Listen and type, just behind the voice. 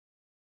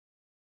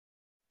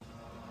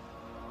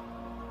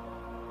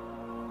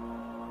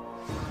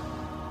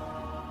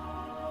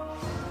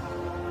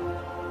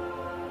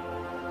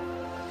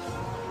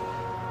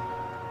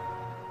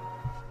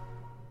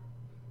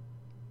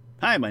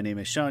Hi, my name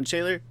is Sean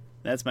Shaler.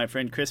 That's my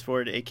friend Chris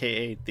Ford,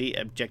 aka The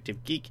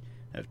Objective Geek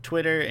of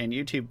Twitter and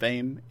YouTube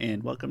fame,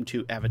 and welcome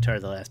to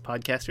Avatar: The Last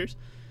Podcasters.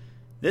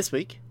 This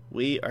week,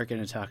 we are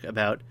going to talk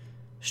about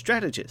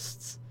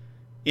strategists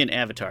in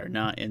Avatar,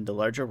 not in the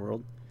larger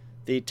world.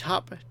 The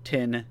top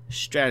 10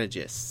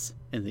 strategists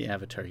in the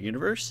Avatar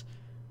universe.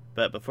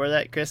 But before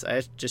that, Chris,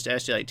 I just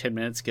asked you like 10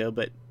 minutes ago,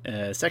 but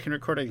second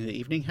recording of the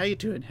evening. How you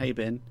doing? How you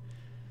been?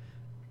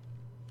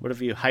 What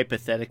have you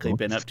hypothetically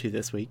been up to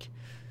this week?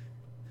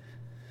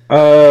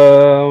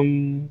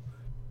 I'm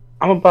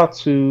about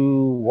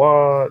to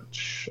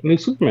watch a new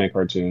Superman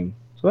cartoon,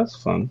 so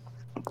that's fun.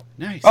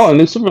 Nice. Oh, a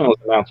new Superman was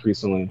announced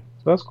recently,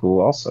 so that's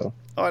cool also.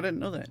 Oh, I didn't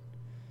know that.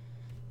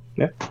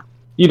 Yeah.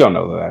 You don't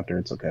know the actor,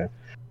 it's okay. Have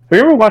you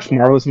ever watched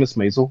Marvelous Miss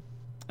Maisel?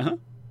 Uh-huh.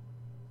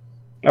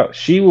 Oh,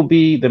 she will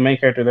be the main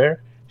character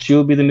there. She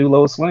will be the new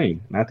Lois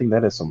Lane, and I think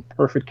that is some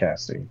perfect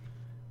casting.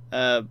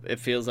 It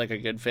feels like a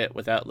good fit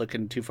without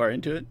looking too far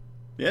into it.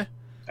 Yeah.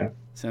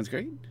 Sounds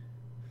great.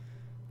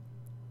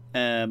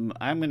 I'm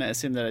going to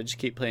assume that I just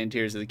keep playing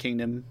Tears of the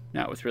Kingdom,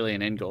 not with really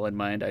an end goal in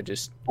mind. I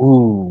just...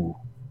 Ooh.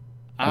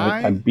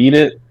 I beat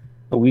it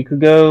a week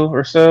ago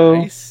or so.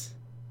 Nice.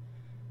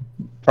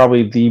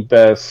 Probably the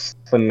best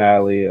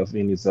finale of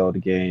any Zelda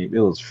game. It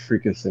was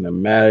freaking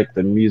cinematic.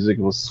 The music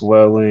was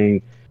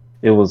swelling.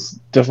 It was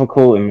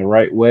difficult in the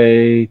right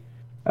way.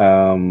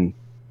 Great,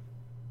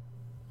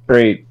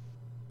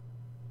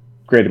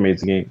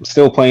 amazing game.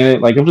 Still playing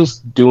it. Like, I'm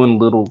just doing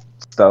little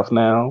stuff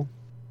now.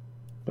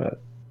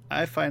 But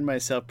I find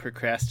myself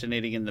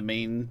procrastinating in the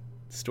main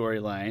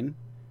storyline.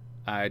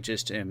 I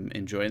just am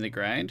enjoying the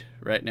grind.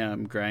 Right now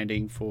I'm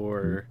grinding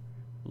for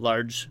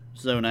large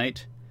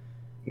zonite.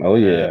 Oh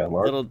yeah,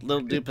 little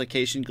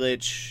duplication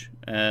glitch.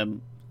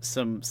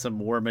 Some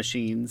war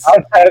machines.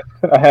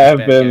 I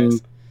have been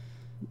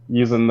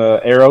using the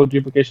arrow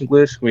duplication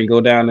glitch. We go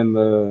down in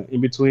the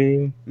in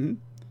between. Mm-hmm.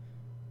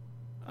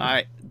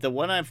 The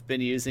one I've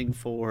been using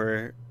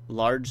for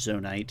large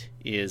zonite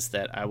is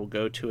that I will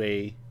go to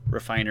a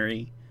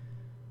refinery,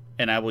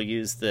 and I will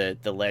use the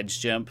ledge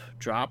jump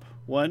drop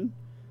one,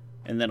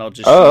 and then I'll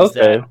just use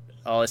that.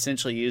 I'll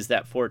essentially use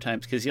that 4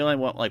 times because you only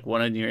want like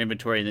one in your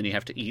inventory, and then you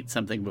have to eat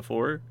something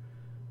before.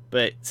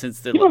 But since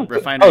the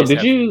refineries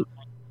did you?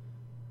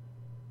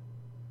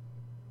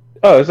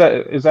 Oh, is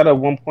that a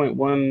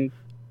 1.1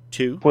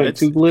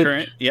 2.2 glitch?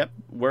 Current? Yep,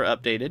 we're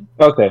updated.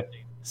 Okay.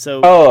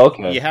 So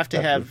okay. You have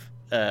to have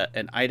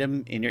an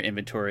item in your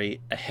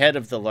inventory ahead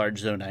of the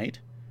large zonite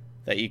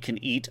that you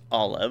can eat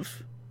all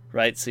of,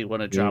 right? So you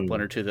want to drop 1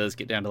 or 2 of those,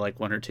 get down to like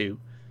 1 or 2.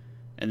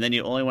 And then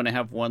you only want to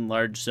have 1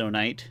 large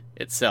zonite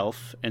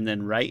itself, and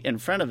then right in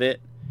front of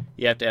it,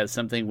 you have to have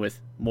something with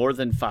more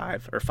than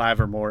 5 or 5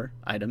 or more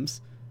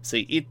items. So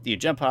you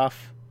jump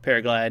off,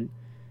 paraglide,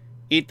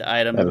 eat the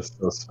item. That is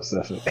so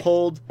specific.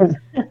 Hold.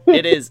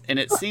 It is, and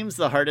it seems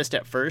the hardest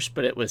at first,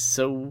 but it was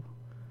so...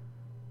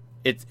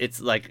 It's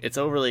like, it's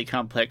overly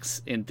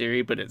complex in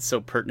theory, but it's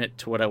so pertinent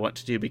to what I want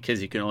to do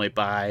because you can only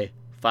buy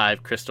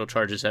 5 crystal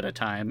charges at a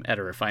time at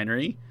a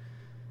refinery.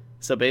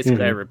 So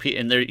basically, I repeat,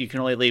 and there you can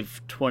only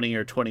leave 20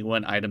 or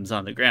 21 items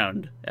on the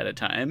ground at a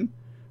time,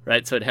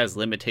 right? So it has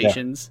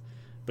limitations,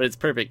 but it's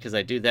perfect because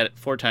I do that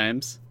 4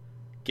 times,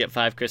 get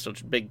 5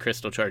 big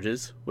crystal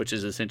charges, which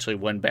is essentially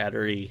 1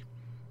 battery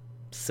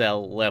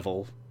cell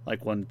level,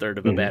 like 1/3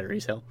 of a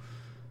battery cell,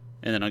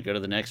 and then I'll go to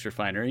the next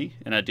refinery,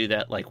 and I do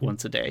that like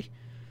once a day.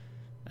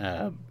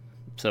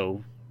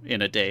 So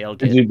in a day, I'll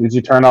get. Did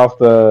you turn off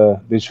the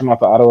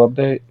auto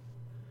update?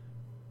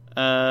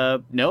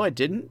 No, I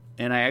didn't.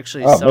 And I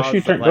actually saw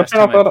the last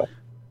time I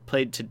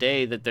played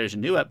today that there's a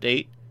new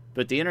update,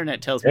 but the internet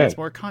tells me it's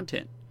more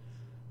content.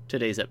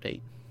 Today's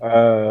update.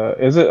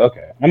 Is it?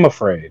 Okay. I'm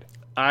afraid.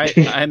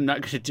 I'm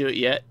not going to do it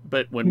yet,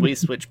 but when we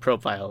switch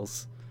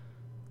profiles,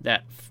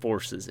 that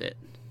forces it.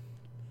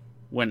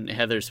 When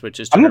Heather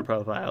switches to her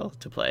profile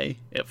to play,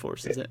 it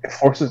forces it. It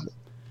forces it?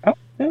 Oh,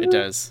 it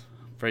does.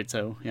 Afraid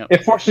so, yeah.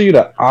 It forces you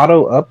to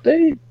auto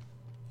update?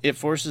 It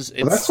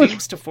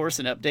seems to force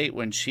an update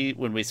when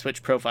we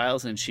switch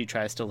profiles and she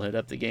tries to load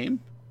up the game.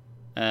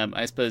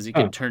 I suppose you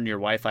can turn your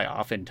Wi-Fi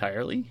off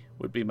entirely,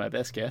 would be my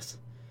best guess.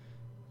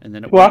 And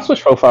then I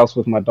switch profiles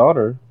with my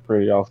daughter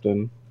pretty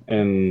often,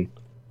 and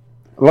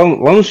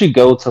long as you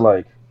go to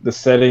like the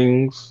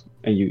settings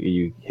and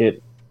you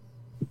hit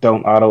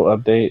don't auto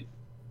update,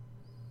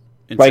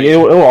 like it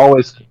will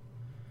always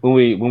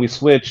when we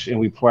switch and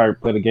we play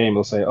the game,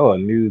 it'll say, "Oh, a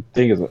new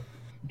thing is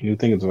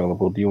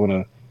available. Do you want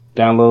to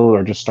download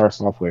or just start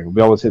software?"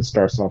 We always hit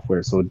start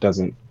software so it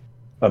doesn't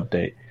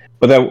update.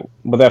 But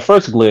that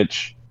first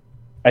glitch,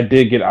 I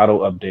did get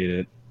auto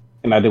updated,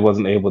 and I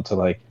wasn't able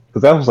to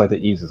because that was like the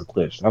easiest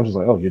glitch. I was just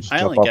like, oh, you just.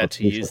 I only got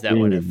to use that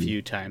one a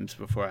few times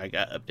before I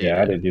got updated.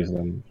 Yeah, I didn't use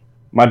them.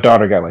 My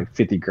daughter got like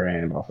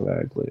 $50,000 off of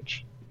that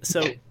glitch.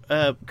 So,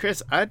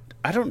 Chris, I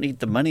don't need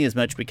the money as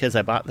much because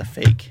I bought the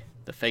fake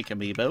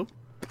amiibo,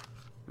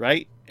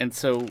 right? And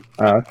so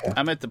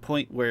I'm at the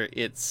point where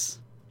it's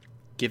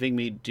giving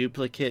me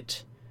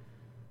duplicate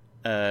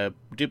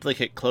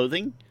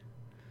clothing,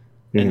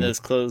 and those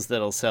clothes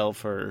that'll sell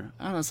for,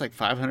 I don't know, it's like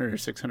 500 or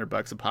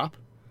 $600 a pop.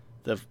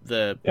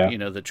 The Yeah. you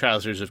know, the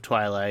trousers of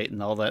Twilight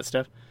and all that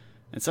stuff.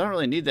 And so I don't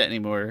really need that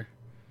anymore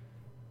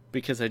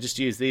because I just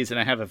use these, and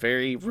I have a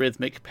very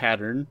rhythmic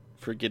pattern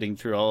for getting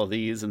through all of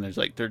these, and there's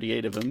like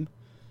 38 of them.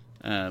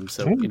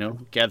 So, you know,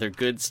 gather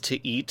goods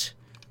to eat,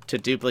 to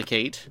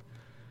duplicate.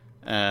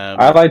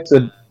 I like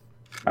to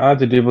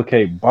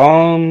duplicate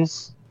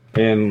bombs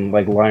and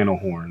like lionel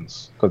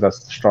horns because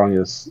that's the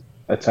strongest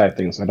attack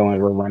thing. So I don't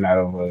ever run out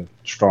of a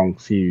strong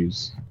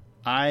fuse.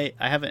 I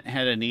haven't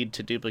had a need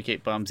to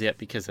duplicate bombs yet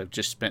because I've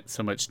just spent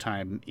so much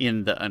time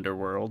in the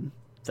underworld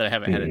that I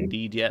haven't had a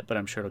need yet, but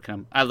I'm sure it'll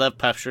come. I love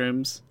puff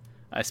shrooms.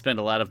 I spend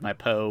a lot of my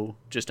Poe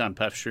just on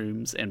puff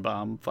shrooms and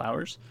bomb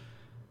flowers.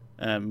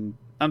 I'm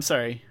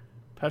sorry,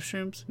 puff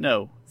shrooms?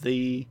 No,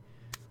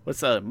 what's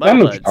the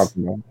muddle buds?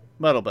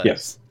 Muddle buds.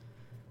 Yes.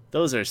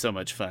 Those are so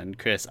much fun,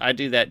 Chris. I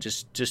do that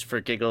just for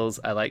giggles.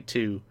 I like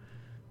to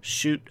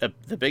shoot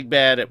the big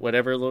bad at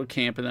whatever little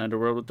camp in the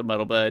underworld with the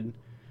muddle bud,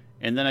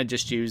 and then I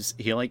just use.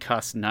 He only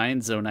costs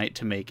 9 zonite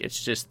to make.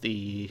 It's just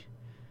the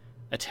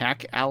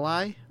attack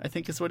ally, I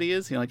think is what he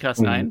is. He only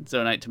costs 9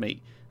 zonite to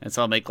make. And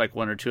so I'll make like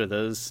 1 or 2 of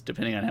those,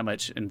 depending on how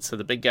much. And so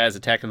the big guy's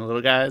attacking the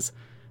little guys,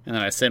 and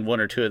then I send 1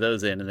 or 2 of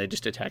those in, and they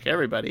just attack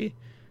everybody.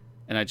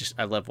 And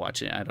I love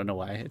watching it. I don't know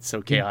why. It's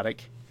so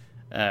chaotic.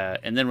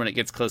 And then when it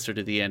gets closer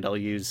to the end, I'll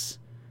use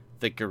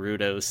the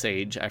Gerudo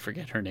Sage. I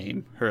forget her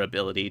name. Her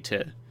ability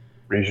to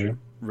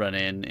run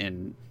in,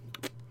 and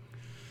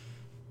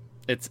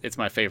it's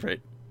my favorite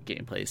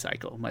gameplay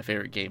cycle. My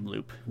favorite game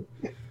loop.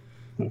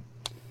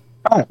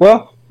 All right,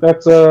 well,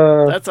 that's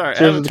our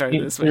avatar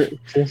this week.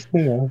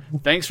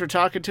 Thanks for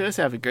talking to us.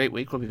 Have a great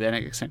week. We'll be back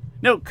next time.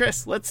 No,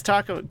 Chris, let's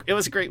talk. It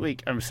was a great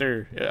week. I'm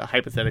sure,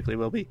 hypothetically,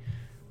 will be.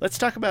 Let's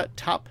talk about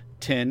top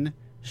 10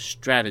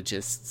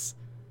 strategists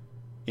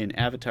in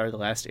Avatar: The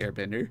Last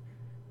Airbender.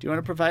 Do you want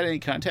to provide any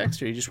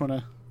context, or you just want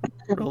to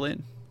roll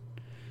in?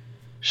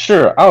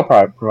 Sure, I'll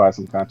probably provide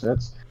some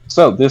context.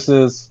 So this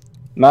is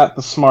not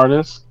the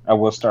smartest. I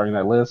was starting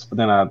that list, but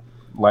then I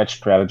liked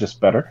strategists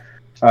better.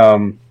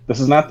 This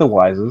is not the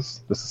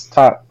wisest. This is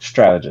top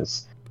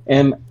strategists.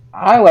 And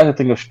I like to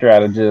think of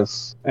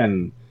strategists,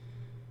 and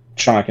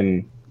Sean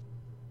can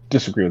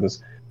disagree with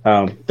this.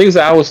 Things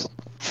that I was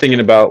thinking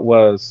about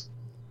was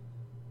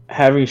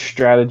having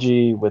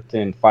strategy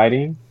within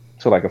fighting.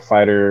 So like a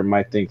fighter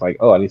might think like,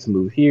 oh, I need to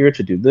move here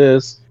to do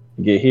this,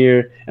 get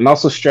here. And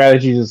also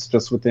strategies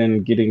just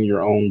within getting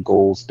your own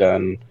goals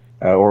done,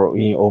 or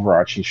any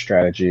overarching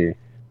strategy.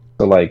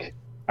 So like,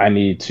 I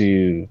need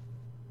to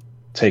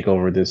take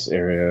over this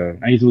area.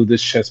 I need to move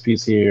this chess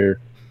piece here,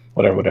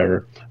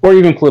 whatever. Or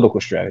even political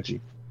strategy.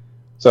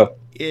 So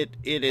it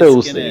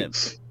is gonna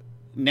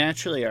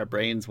naturally, our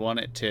brains want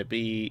it to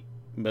be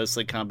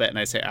mostly combat, and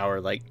I say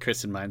our, like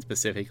Chris and mine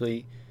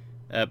specifically.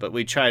 But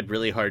we tried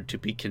really hard to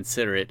be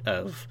considerate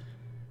of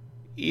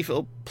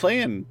evil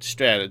plan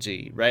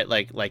strategy, right?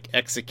 Like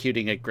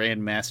executing a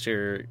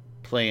grandmaster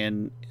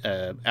plan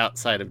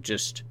outside of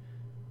just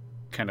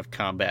kind of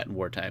combat and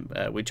wartime.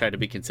 We try to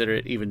be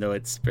considerate, even though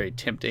it's very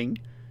tempting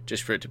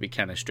just for it to be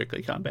kind of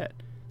strictly combat.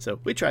 So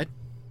we tried.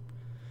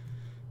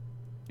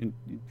 And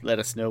let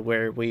us know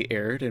where we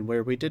erred and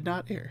where we did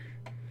not err.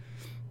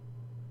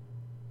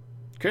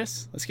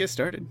 Chris, let's get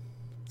started.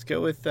 Let's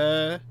go with,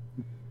 let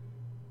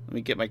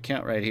me get my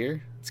count right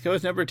here. Let's go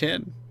with number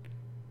 10. Do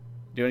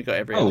you want to go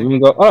every other? We can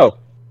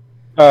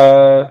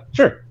go,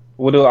 sure.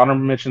 We'll do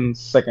honorable mentions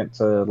second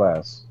to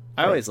last.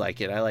 I always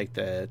like it. I like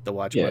the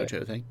Watch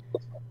Mojo thing.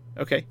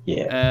 Okay.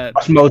 Yeah.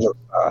 Watch Mojo.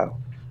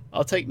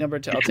 I'll take number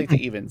 10. I'll take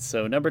the evens.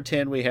 So number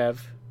 10, we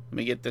have, let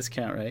me get this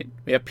count right.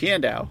 We have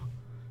Piandao,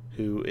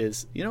 who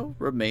is,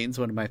 remains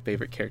one of my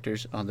favorite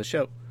characters on the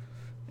show.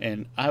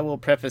 And I will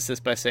preface this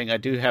by saying I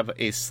do have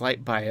a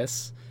slight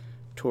bias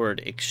toward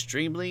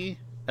extremely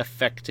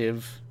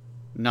effective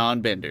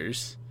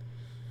non-benders.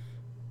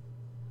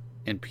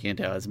 And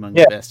Piandao is among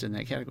the best in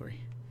that category.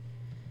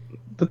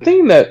 The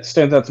thing that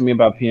stands out to me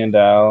about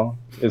Piandao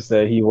is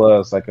that he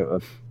was like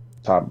a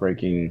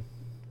top-breaking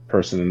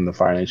person in the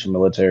Fire Nation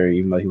military,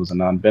 even though he was a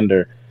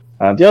non-bender.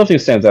 The other thing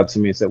that stands out to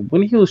me is that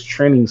when he was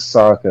training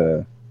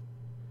Sokka,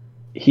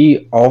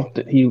 he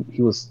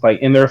was like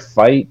in their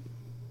fight,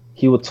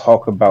 he would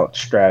talk about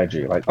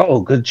strategy, like,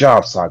 "Oh, good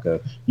job,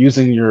 Sokka,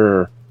 using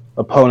your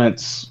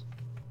opponent's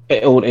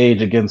old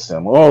age against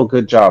him. Oh,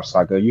 good job,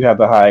 Sokka, you have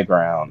the high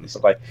ground." So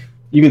like,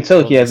 you can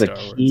tell he has a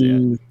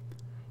keen,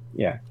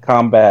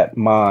 combat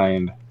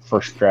mind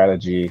for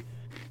strategy,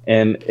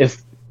 and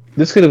if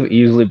this could have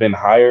easily been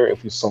higher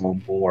if we saw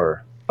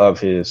more of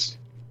his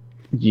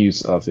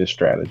use of his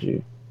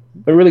strategy.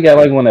 But really got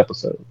like one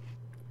episode,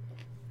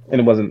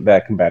 and it wasn't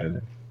that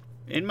combative.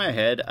 In my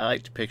head, I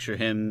like to picture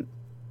him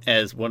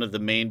as one of the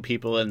main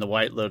people in the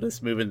White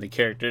Lotus moving the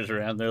characters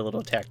around their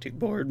little tactic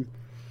board.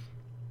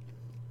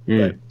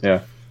 Yeah,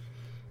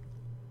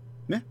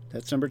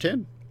 that's number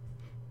 10.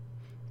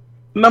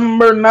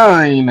 Number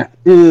 9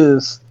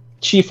 is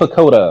Chief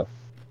Hakoda.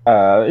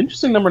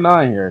 Interesting number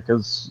 9 here,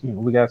 because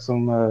we got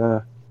some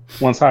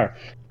ones higher.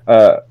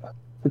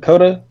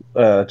 Dakota,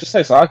 just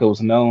like Sokka,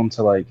 was known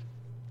to like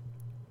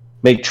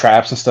make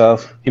traps and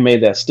stuff. He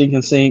made that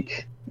stinking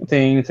sink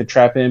thing to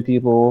trap in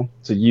people,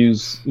 to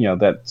use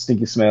that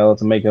stinky smell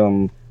to make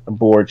them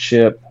aboard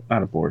ship.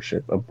 Not aboard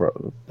ship,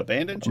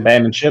 Abandoned ship.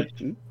 Abandoned ship.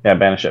 Hmm? Yeah,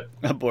 abandoned ship.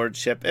 Aboard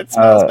ship. It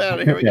smells bad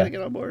here. We yeah. gotta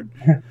get on board.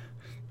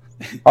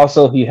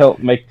 Also, he helped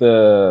make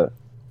the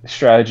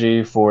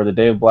strategy for the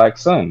Day of Black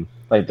Sun.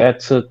 Like that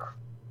took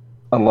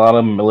a lot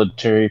of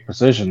military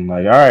precision.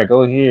 Like, all right,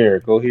 go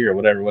here,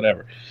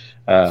 whatever.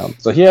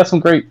 So he has some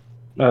great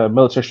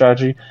military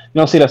strategy. You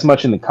don't see that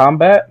much in the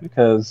combat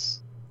because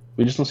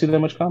we just don't see that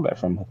much combat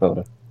from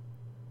Hakoda.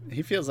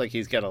 He feels like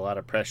he's got a lot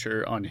of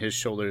pressure on his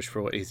shoulders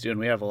for what he's doing.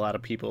 We have a lot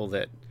of people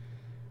that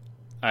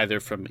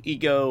either from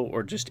ego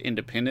or just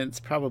independence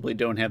probably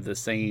don't have the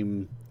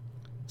same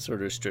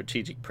sort of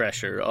strategic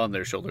pressure on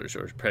their shoulders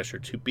or pressure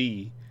to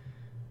be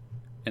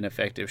an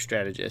effective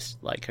strategist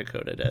like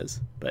Hakoda does.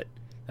 But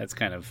that's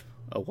kind of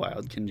a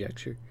wild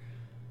conjecture.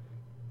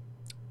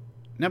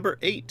 Number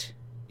 8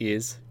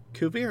 is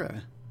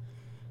Kuvira.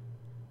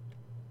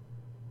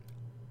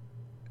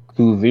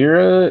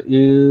 Kuvira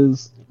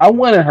is... I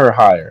wanted her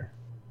higher,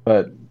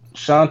 but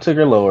Sean took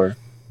her lower.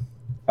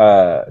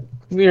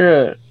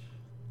 Kuvira,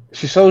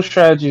 she shows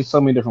strategy in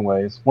so many different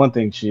ways. One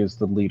thing, she is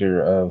the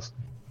leader of...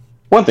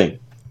 One thing,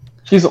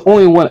 she's the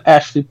only one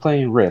actually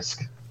playing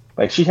Risk.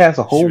 Like, she has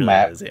a whole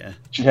map. Yeah.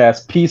 She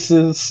has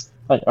pieces.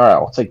 Like, all right,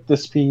 I'll take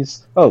this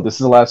piece. Oh, this is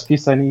the last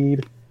piece I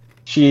need.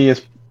 She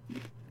is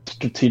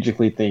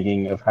strategically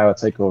thinking of how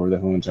to take over the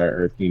whole entire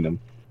Earth Kingdom.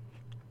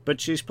 But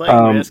she's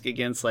playing Risk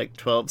against like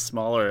 12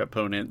 smaller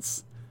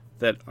opponents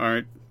that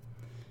aren't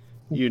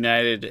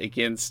united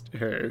against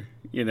her,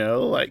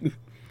 like...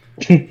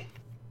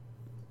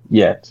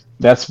 Yet.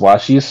 That's why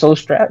she's so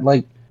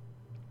like,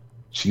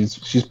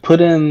 she's put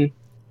in...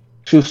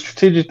 She was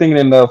strategic thinking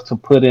enough to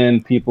put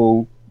in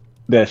people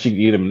that she could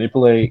either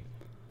manipulate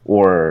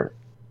or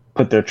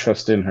put their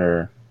trust in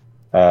her.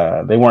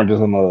 They weren't just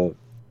going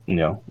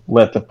to,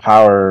 let the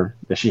power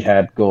that she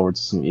had go over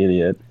to some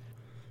idiot.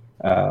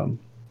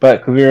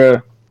 But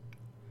Kuvira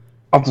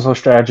also saw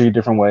strategy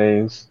different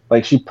ways.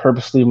 Like, she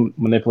purposely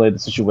manipulated the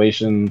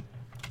situation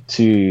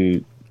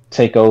to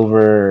take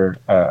over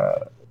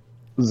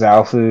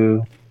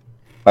Zalfu.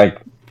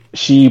 Like,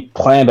 she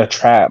planned a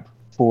trap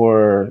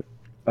for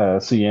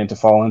Suyin to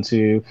fall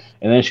into,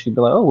 and then she could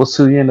be like, "Oh, well,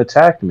 Suyin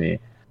attacked me.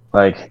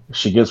 Like,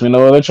 she gives me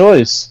no other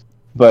choice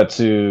but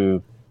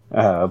to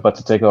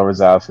take over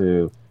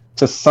Zalfu,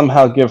 to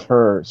somehow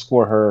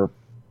score her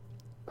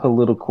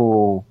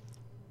political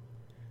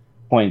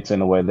points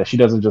in a way that she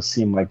doesn't just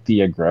seem like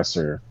the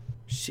aggressor."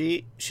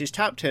 She's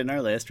top 10 on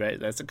our list, right?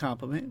 That's a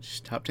compliment.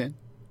 She's top 10,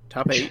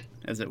 top 8,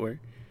 as it were.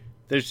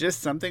 There's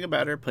just something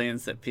about her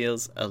plans that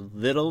feels a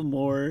little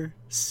more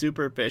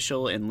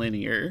superficial and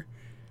linear.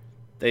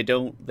 They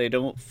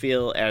don't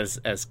feel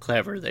as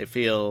clever. They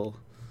feel,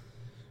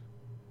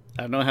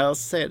 I don't know how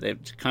else to say it. They're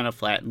kind of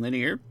flat and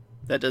linear.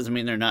 That doesn't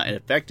mean they're not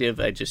effective.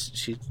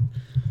 She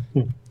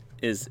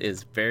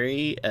is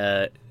very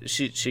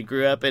she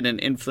grew up in an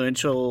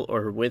influential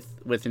or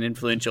with an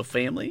influential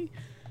family.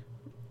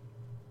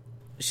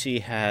 She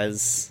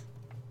has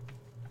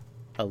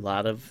a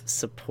lot of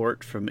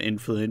support from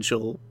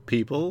influential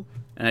people,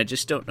 and I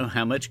just don't know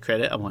how much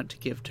credit I want to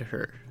give to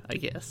her, I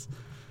guess.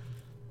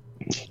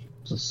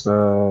 Just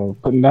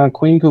putting down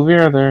Queen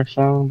Kuvira there,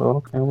 Sean, but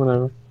okay,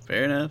 whatever.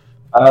 Fair enough.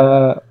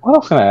 What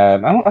else can I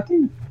add? I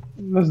think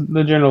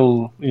the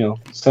general,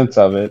 sense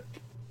of it.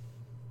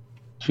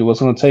 She was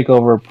going to take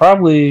over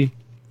probably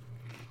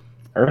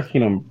Earth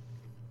Kingdom,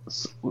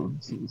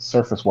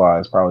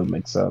 surface-wise, probably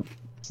makes up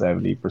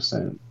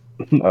 70%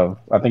 of.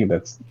 I think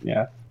that's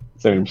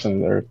 70% of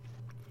the Earth.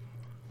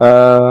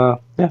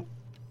 Yeah.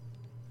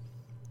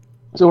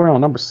 So we're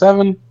on number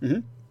 7. Mm-hmm.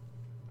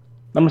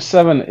 Number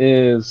 7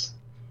 is,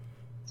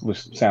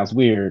 which sounds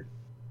weird,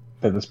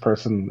 that this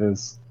person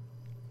is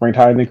ranked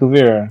higher than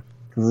Kuvira,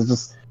 because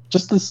it's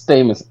just the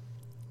statements.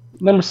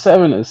 Number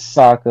 7 is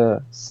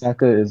Sokka.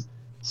 Sokka is,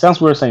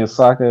 sounds weird saying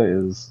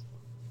Sokka is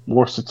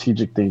more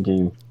strategic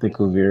thinking than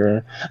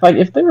Kuvira. Like,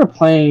 if they were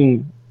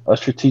playing a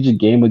strategic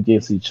game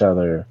against each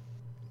other,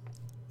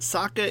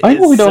 Sokka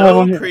is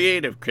so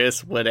creative,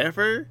 Chris.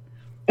 Whatever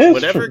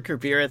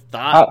Kuvira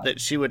thought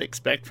that she would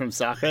expect from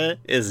Sokka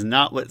is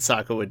not what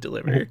Sokka would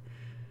deliver.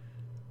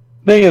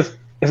 Thing is,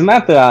 it's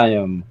not that I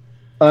am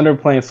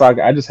underplaying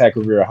Sokka. I just had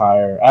Kuvira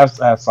higher. I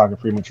have Sokka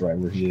pretty much right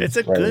where he is. It's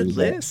a good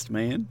list,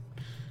 man.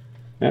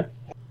 Yeah.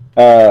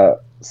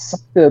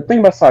 The thing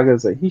about Sokka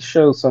is that he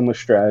shows so much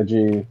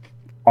strategy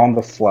on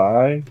the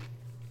fly,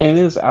 and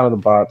it is out of the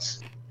box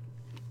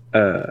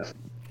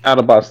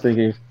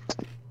thinking.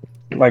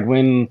 Like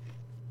when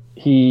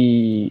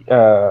he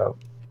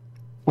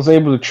was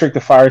able to trick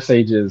the Fire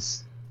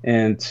Sages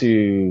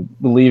into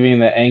believing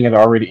that Aang had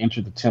already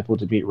entered the temple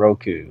to beat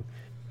Roku.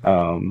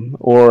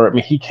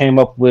 He came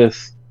up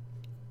with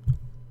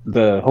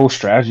the whole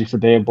strategy for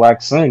Day of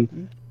Black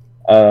Sun.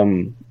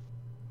 And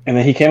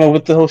then he came up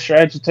with the whole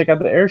strategy to take out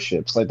the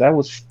airships. Like, that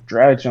was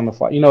strategy on the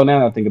fly. Now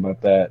that I think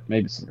about that,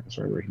 maybe some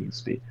right where he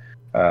needs to be.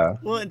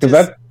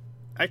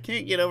 I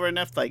can't get over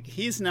enough. Like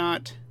he's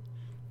not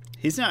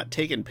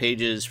taking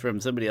pages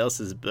from somebody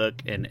else's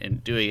book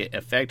and doing it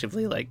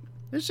effectively. Like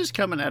it's just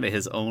coming out of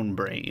his own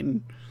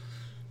brain.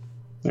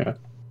 Yeah.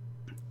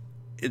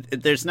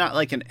 There's not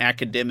like an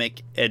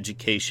academic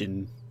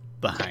education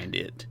behind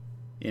it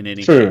in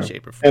any True. way,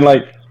 shape, or form. And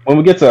like when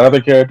we get to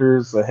other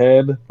characters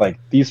ahead, like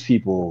these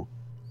people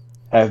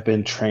have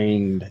been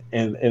trained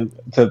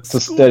to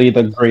study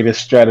the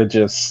greatest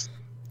strategists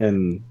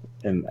in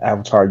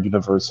Avatar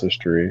universe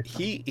history.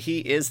 He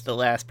is the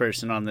last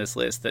person on this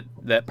list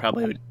that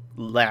probably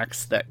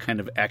lacks that kind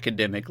of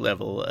academic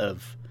level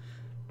of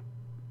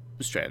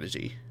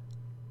strategy.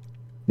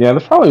 Yeah,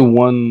 there's probably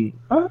one.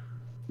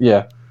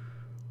 Yeah.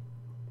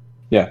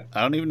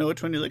 I don't even know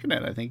which one you're looking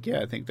at. I think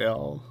they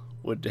all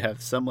would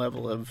have some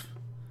level of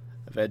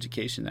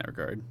education in that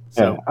regard.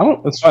 So yeah,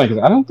 it's funny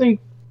because I don't think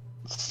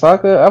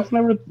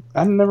Sokka.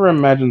 I never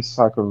imagined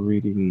Sokka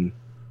reading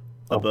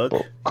a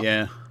book.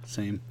 Yeah,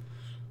 same.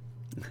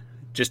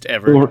 Just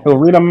ever. He'll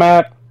read a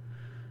map,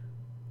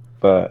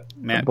 but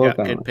Matt got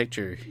good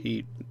picture.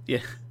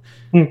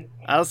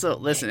 Also,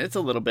 listen, it's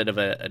a little bit of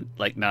a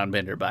like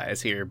non-bender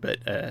bias here, but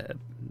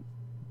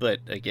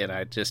again,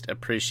 I just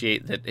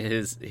appreciate that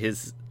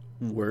his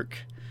work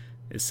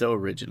is so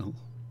original.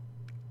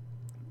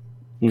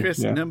 Chris,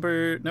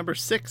 number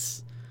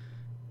 6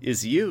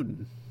 is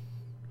Yoon.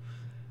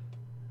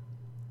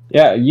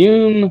 Yeah,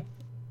 Yoon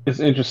is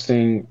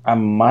interesting.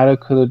 I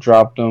could have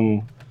dropped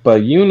him,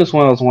 but Yoon is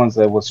one of those ones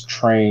that was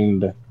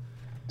trained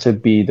to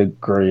be the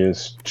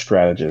greatest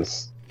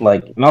strategist.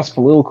 Like, not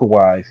political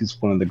wise, he's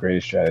one of the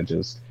greatest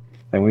strategists.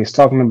 And when he's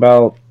talking with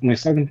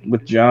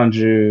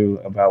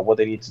Jeonju about what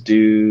they need to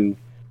do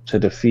to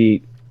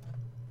defeat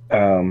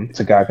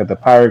Tagaka the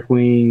Pirate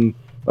Queen,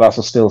 but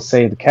also still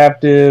save the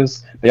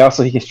captives. He can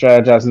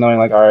strategize knowing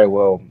like, all right,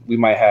 well, we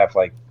might have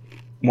like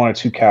 1 or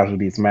 2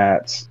 casualties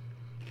mats.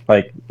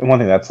 Like one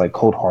thing that's like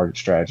cold-hearted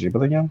strategy, but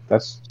then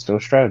that's still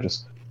a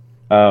strategist.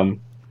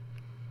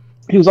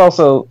 He was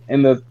also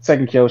in the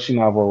second Kyoshi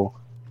novel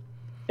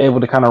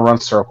able to kind of run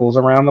circles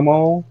around them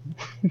all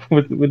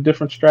with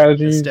different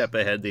strategies. A step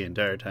ahead the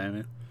entire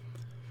time.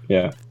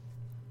 Yeah.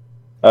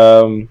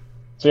 So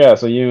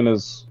Yoon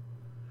is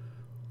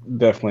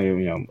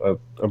definitely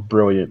a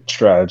brilliant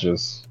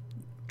strategist,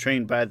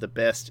 trained by the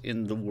best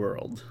in the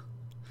world.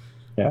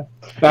 Yeah,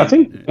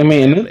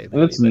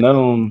 it's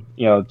known,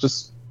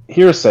 just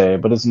hearsay,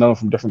 but it's known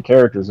from different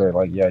characters that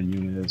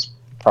Yoon is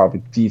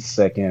probably the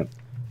second,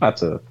 not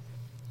to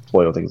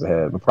spoil things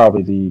ahead, but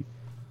probably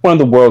one of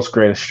the world's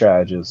greatest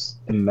strategists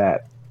in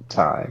that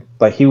time.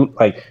 Like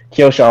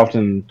Kyoshi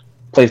often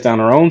plays down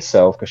her own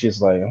self because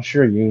she's like, I'm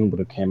sure Yoon would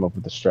have came up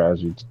with a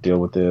strategy to deal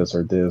with this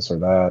or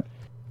that,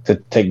 to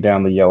take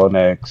down the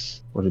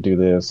Yellownecks or to do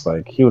this.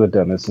 Like he would have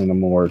done this in a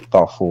more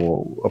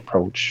thoughtful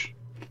approach.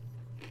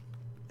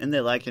 And they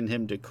likened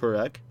him to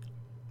Kuruk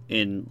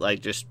in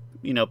just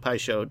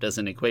Paisho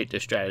doesn't equate to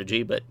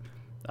strategy, but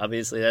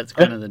obviously that's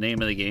kind of the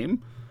name of the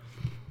game.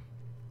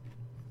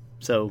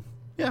 So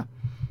yeah,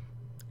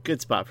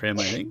 good spot for him,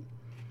 I think.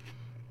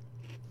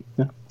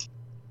 Yeah.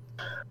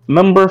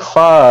 Number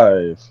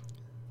 5.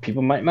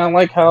 People might not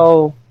like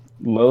how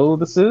low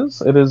this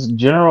is. It is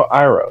General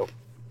Iroh.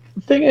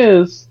 The thing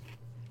is,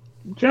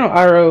 General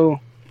Iroh,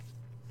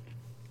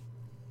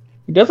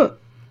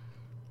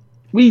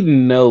 we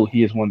know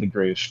he is one of the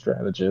greatest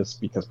strategists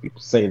because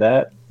people say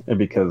that, and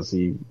because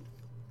he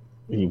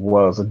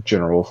was a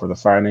general for the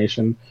Fire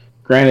Nation.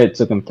 Granted, it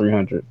took him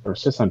 300 or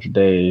 600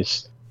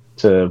 days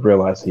to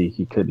realize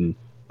he couldn't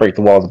break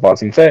the walls of Ba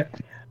Sing Se.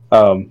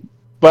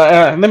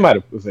 But they might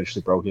have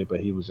eventually broke it, but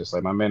he was just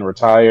like, my man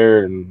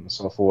retired and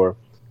so forth.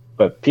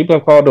 But people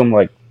have called him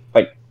like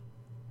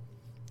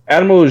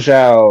Admiral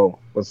Zhao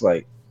was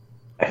like,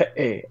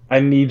 hey, I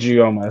need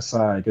you on my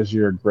side because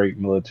you're a great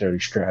military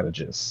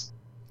strategist.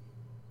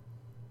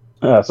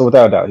 So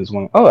without a doubt, he's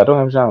one. Oh, I don't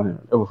have Zhao here.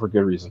 Oh, for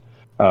good reason.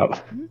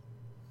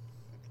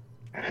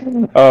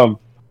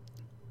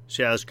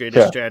 Zhao's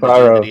greatest strategy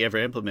that he ever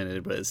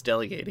implemented was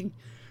delegating.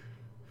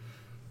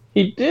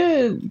 He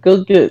did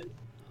go get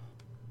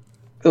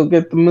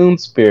the moon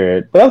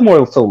spirit, but that's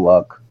more so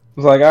luck.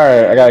 It's like, all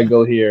right, I gotta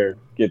go here,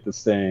 get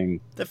this thing.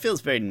 That feels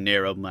very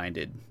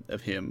narrow-minded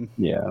of him.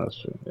 Yeah,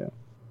 that's true. Yeah.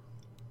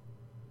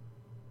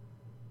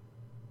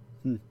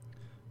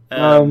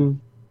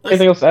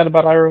 Anything else to add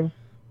about Iroh?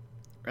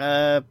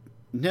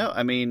 No.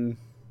 I mean,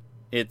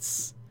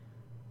 there's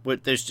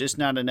just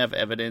not enough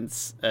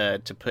evidence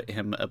to put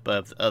him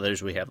above the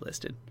others we have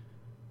listed,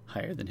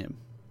 higher than him.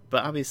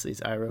 But obviously,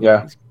 he's Iroh.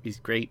 Yeah. He's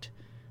great.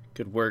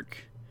 Good work.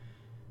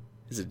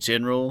 He's a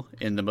general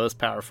in the most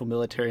powerful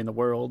military in the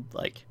world.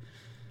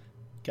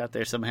 Got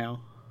there somehow.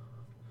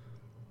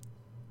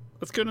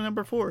 Let's go to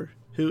number 4.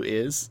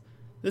 This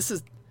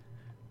is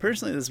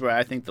where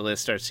I think the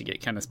list starts to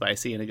get kind of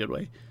spicy in a good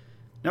way.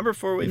 Number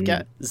 4, we've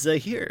got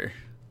Zahir,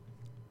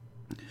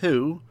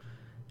 who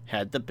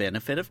had the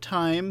benefit of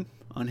time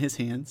on his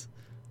hands,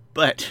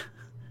 but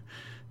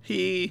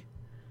he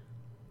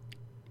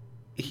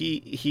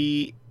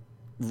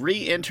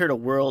re-entered a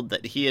world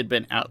that he had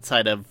been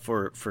outside of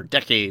for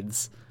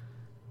decades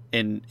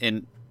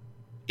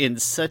in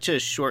such a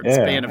short Yeah,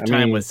 span of I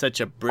time mean, with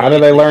such a how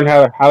did they brilliantly learn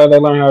how did they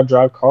learn how to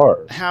drive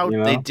cars? how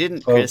You they know,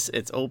 didn't, so Chris.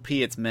 It's OP.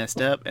 It's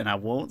messed up, and I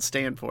won't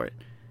stand for it.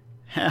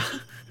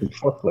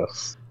 fuck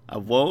this. I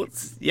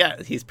won't.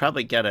 Yeah, he's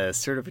probably got a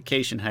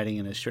certification hiding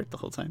in his shirt the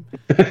whole time.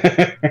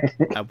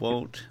 I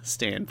won't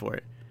stand for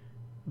it.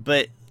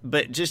 But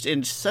just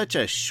in such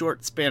a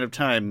short span of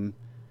time,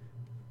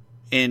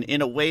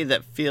 in a way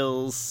that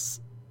feels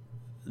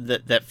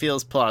that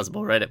feels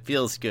plausible, right? It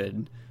feels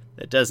good.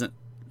 That doesn't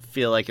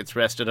feel like it's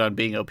rested on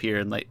being OP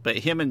and like. But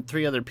him and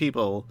three other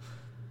people,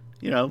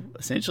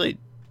 essentially,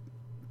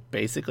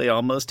 basically,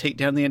 almost take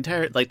down the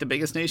entire the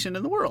biggest nation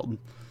in the world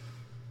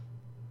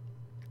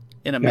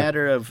in a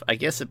matter of, I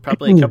guess,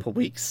 probably a couple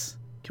weeks.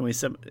 Can we?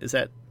 Is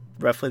that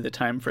roughly the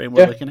time frame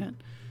we're looking at?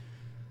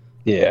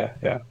 Yeah,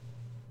 yeah.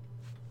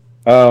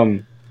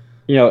 And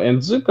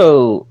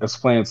Zuko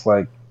explains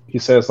he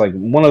says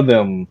one of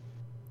them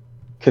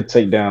could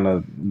take down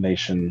a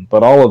nation,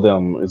 but all of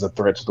them is a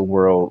threat to the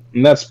world,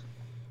 and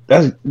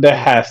there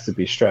has to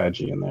be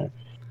strategy in there.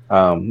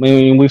 I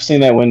mean, we've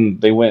seen that when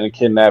they went and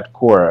kidnapped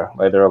Korra.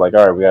 They were like,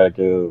 "All right, we gotta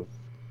go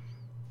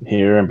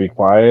here and be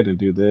quiet and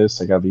do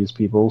this. I got these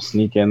people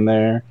sneak in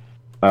there."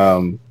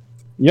 The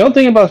other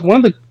thing about one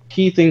of the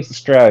key things to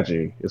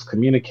strategy is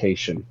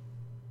communication.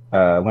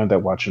 I learned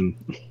that watching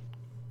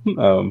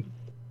um,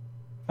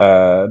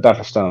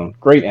 Doctor Stone.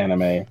 Great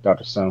anime,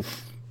 Doctor Stone.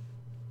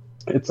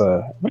 It's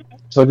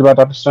told you about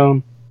Doctor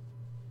Stone.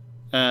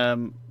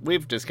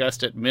 We've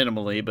discussed it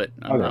minimally, but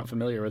I'm not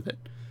familiar with it.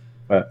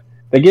 But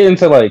they get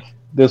into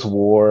this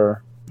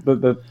war.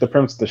 The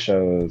premise of the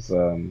show is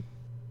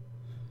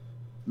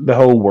the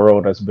whole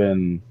world has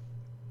been,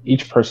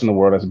 each person in the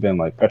world has been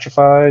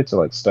petrified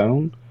to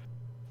stone,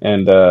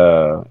 and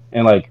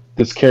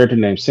this character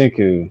named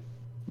Senku,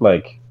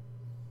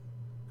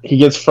 he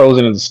gets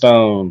frozen into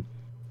stone.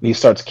 And he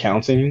starts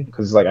counting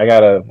because I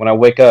gotta, when I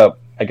wake up,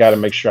 I gotta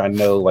make sure I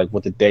know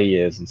what the day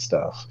is and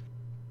stuff.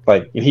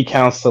 And he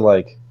counts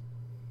to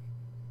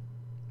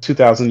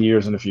 2,000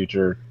 years in the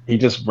future. He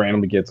just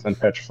randomly gets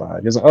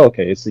unpetrified. He's like, oh,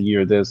 okay, it's the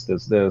year this.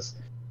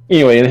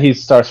 Anyway, and he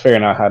starts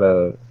figuring out how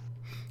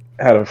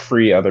to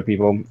free other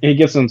people. And he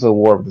gets into a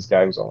war with this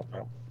guy who's all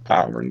about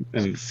power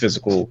and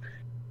physical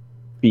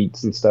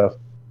feats and stuff.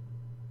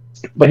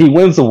 But he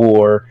wins the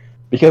war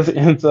because it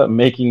ends up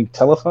making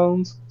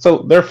telephones. So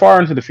they're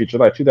far into the future,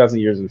 2,000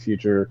 years in the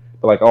future,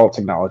 but all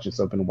technologies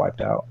have been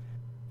wiped out.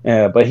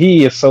 But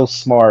he is so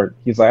smart.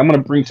 He's like, I'm going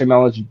to bring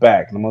technology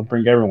back, and I'm going to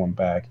bring everyone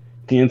back.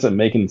 He ends up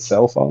making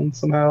cell phones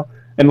somehow.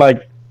 And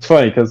it's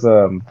funny because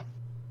dang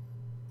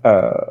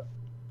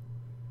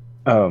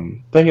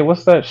it,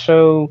 what's that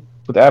show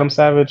with Adam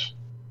Savage?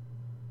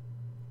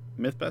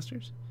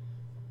 Mythbusters.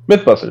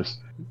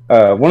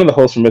 One of the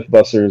hosts from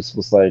Mythbusters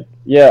was like,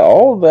 yeah,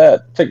 all of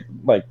that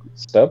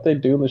stuff they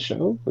do in the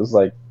show is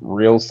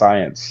real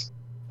science.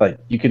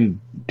 You can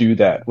do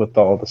that with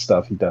all the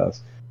stuff he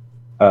does.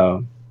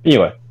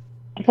 Anyway,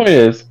 the point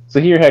is,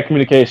 Zahir had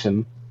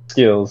communication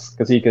skills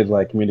because he could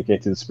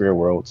communicate to the spirit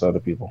world to other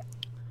people.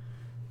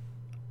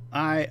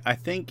 I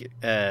think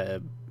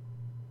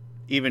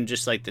even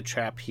just the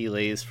trap he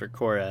lays for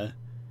Korra,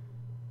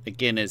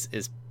 again,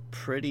 is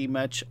pretty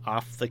much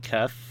off the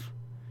cuff.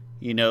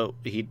 He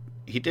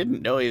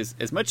didn't know he was,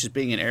 as much as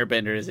being an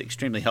airbender is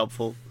extremely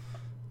helpful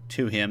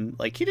to him.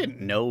 He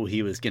didn't know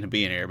he was going to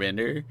be an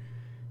airbender.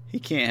 He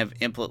can't have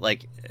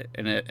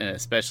and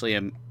especially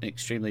an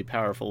extremely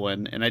powerful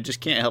one. And I just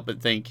can't help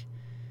but think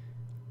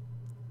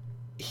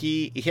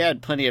he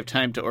had plenty of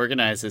time to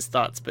organize his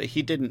thoughts, but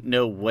he didn't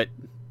know what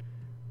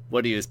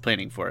he was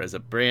planning for. As a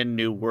brand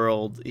new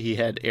world, he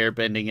had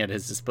airbending at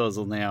his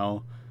disposal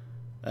now.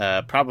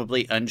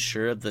 Probably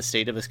unsure of the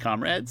state of his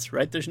comrades,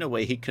 right? There's no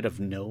way he could have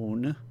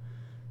known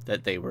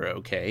that they were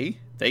okay.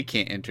 They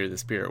can't enter the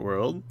spirit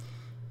world.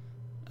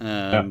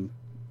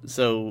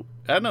 So,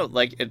 I don't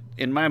know,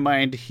 in my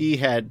mind, he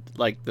had,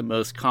 the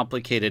most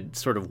complicated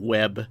sort of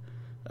web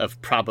of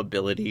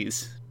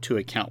probabilities to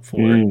account for.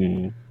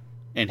 And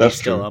he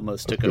still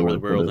almost took over the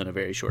world in a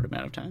very short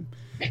amount of time.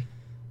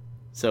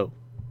 So,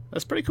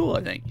 that's pretty cool,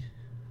 I think.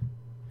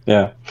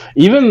 Yeah.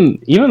 Even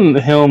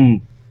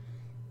him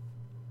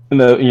in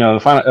the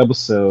final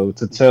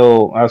episode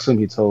I assume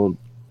he told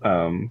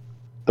the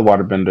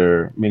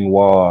waterbender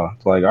Minghua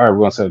all right, we're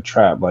gonna set a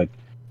trap.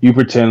 You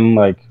pretend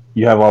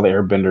you have all the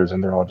airbenders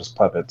and they're all just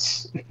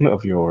puppets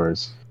of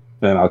yours.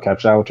 Then I'll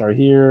catch Avatar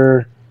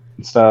here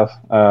and stuff.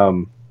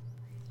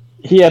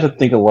 He had to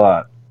think a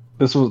lot.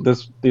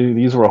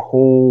 These were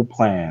whole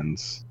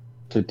plans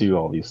to do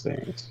all these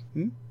things.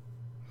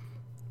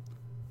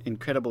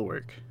 Incredible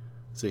work.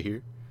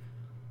 Zahir.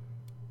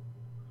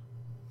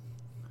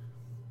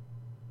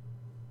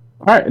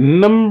 All right,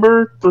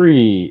 number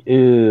 3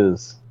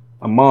 is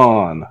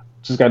Amon.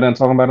 Just got done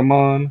talking about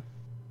Amon.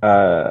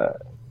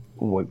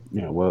 What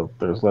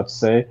there's left to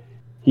say.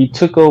 He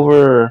took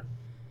over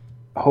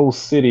a whole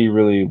city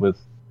really with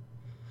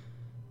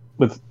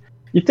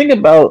you think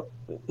about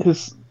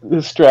his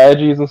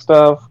strategies and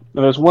stuff.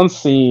 And there's one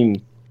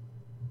scene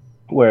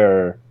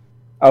where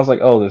I was like,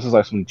 oh, this is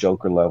like some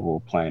Joker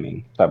level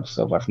planning type of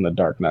stuff, like from the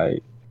Dark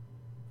Knight,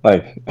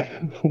 like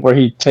where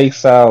he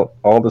takes out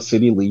all the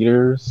city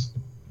leaders.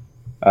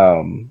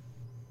 Um,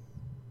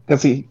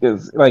 because he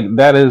is like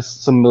that is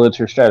some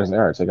military strategy. All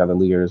right, take out the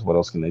leaders. What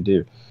else can they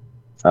do?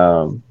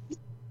 Um,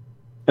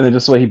 and then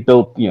just the way he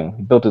built, he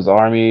built his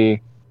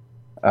army.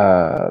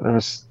 There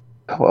was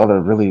a couple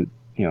other really,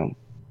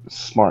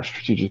 smart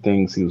strategic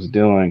things he was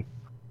doing.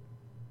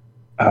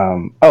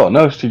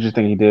 Another strategic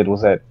thing he did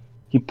was that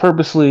he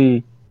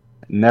purposely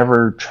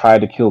never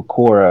tried to kill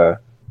Korra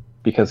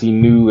because he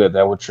knew that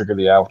that would trigger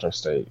the Avatar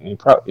state. And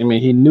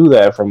he knew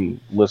that from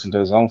listening to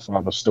his own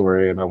father's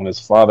story about when his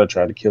father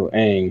tried to kill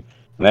Aang,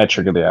 and that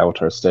triggered the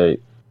Avatar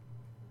state.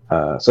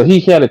 So he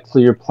had a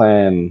clear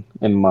plan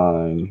in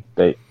mind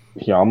that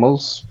he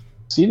almost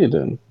succeeded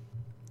in.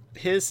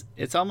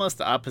 It's almost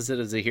the opposite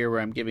of Zahir, where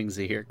I'm giving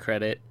Zahir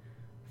credit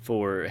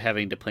for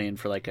having to plan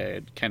for like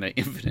a kind of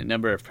infinite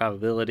number of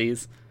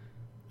probabilities.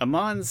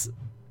 Amon's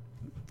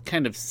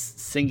kind of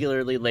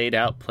singularly laid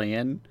out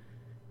plan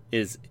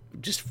is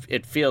just,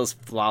 it feels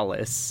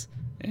flawless,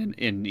 and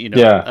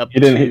up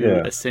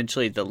to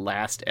essentially the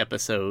last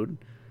episode,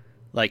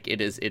 like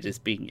it is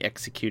being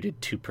executed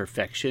to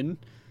perfection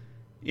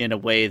in a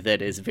way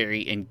that is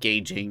very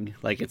engaging.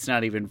 Like, it's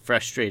not even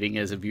frustrating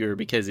as a viewer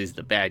because he's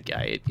the bad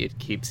guy. It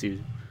keeps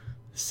you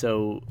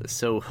so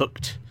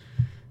hooked.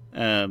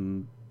 I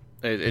don't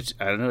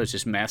know, it's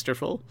just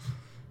masterful.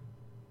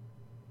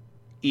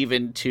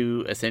 Even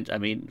to I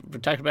mean, we're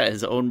talking about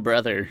his own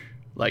brother,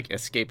 like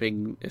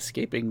escaping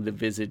the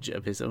visage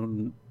of his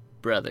own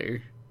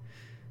brother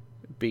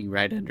being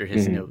right under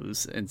his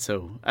nose. And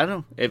so I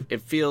don't know,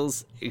 it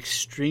feels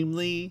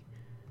extremely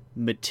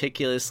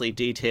meticulously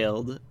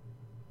detailed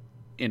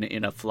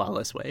in a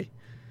flawless way.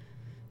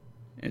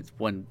 It's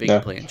one big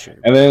plan, sure.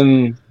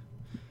 And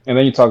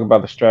then you talk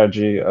about the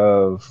strategy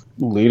of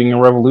leading a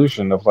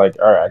revolution of like,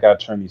 all right, I got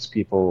to turn these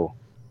people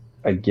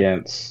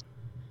against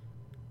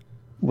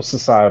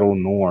societal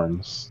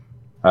norms,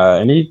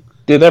 and he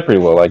did that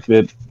pretty well. Like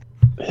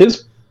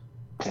his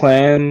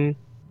plan,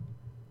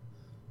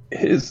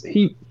 his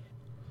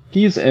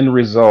end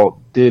result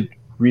did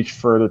reach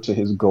further to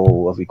his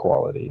goal of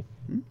equality.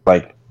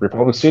 Like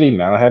Republic City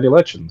now had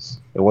elections.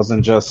 It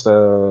wasn't just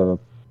all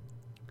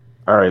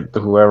right,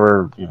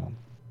 whoever,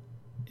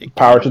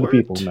 power to the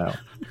people now.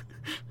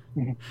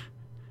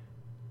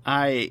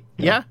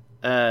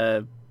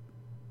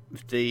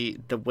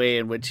 The way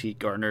in which he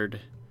garnered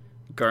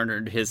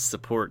his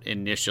support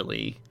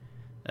initially,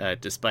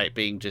 despite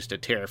being just a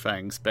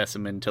terrifying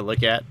specimen to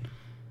look at,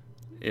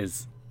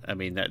 is, I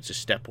mean, that's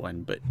just step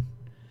one. But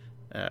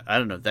I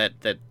don't know,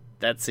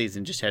 that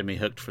season just had me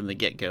hooked from the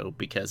get-go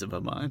because of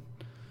Amon.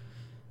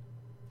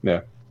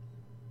 Yeah.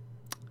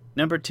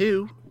 Number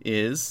 2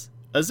 is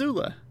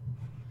Azula.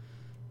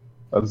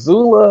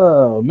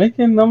 Azula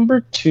making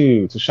number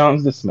 2 to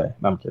Sean's dismay.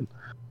 No, I'm kidding.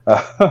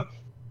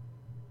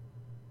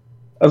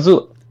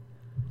 Azula,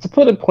 to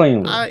put it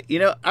plainly,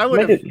 I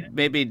would have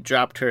maybe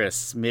dropped her a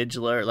smidge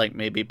lower, like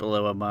maybe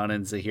below Amon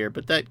and Zahir,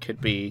 but that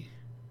could be,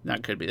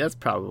 that's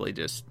probably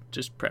just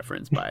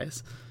preference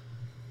bias.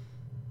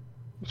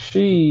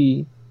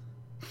 She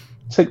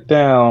took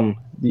down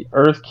the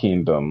Earth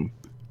Kingdom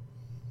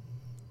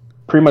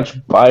pretty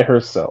much by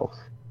herself.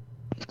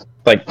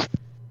 Like,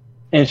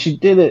 and she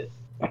did it.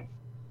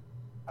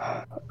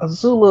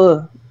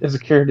 Azula is a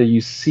character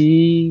you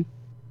see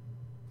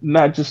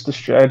not just the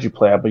strategy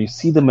play out, but you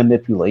see the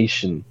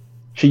manipulation.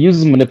 She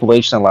uses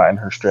manipulation a lot in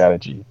her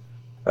strategy,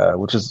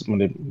 which is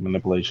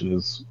manipulation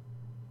is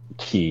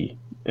key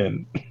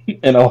in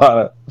a lot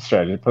of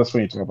strategy, plus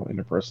when you talk about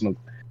interpersonal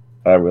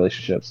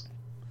relationships.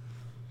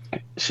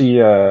 She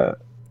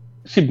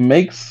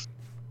makes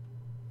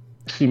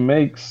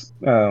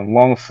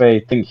Long Fei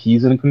think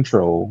he's in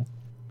control,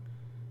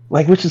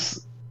 like,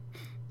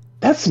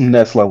 that's some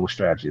next level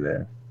strategy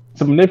there.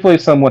 To manipulate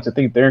someone to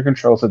think they're in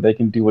control so they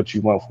can do what you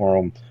want for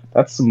them,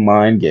 that's some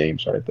mind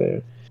games right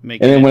there.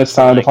 And then when it's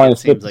time to finally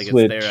flip the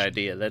switch, it's their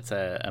idea. That's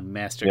a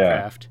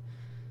mastercraft.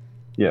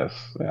 Yes,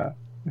 yeah.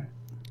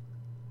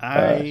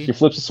 She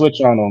flips the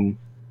switch on them,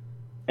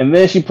 and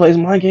then she plays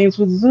mind games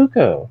with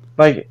Zuko.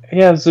 Like,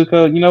 yeah,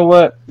 Zuko, you know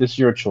what? It's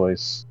your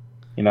choice.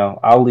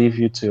 I'll leave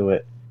you to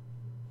it.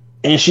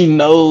 And she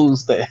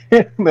knows that.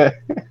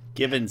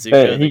 Giving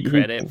Zuko the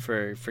credit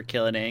for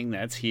killing Aang,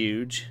 that's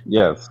huge.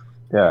 Yes,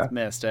 yeah. That's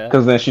messed up.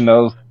 Because then she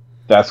knows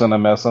that's going to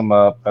mess him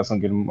up. That's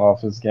going to get him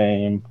off his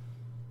game.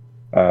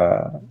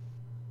 Yeah.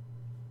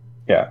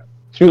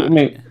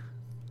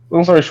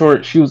 Long story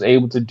short, she was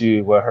able to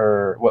do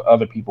what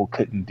other people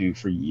couldn't do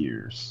for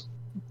years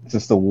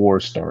since the war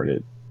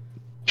started.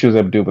 She was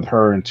able to do it with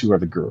her and 2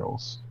 other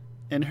girls.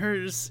 And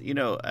hers,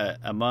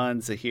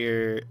 Amon,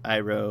 Zahir,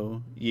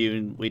 Iroh,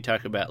 Yoon, we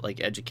talk about like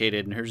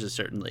educated, and hers is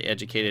certainly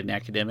educated and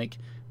academic,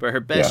 but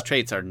her best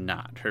traits are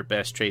not. Her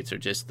best traits are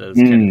just those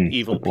kind of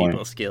evil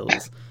people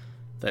skills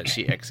that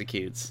she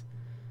executes.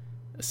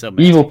 So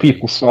evil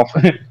people soft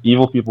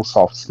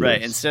skills.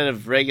 Right, instead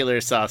of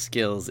regular soft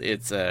skills,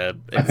 it's a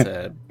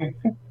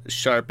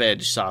sharp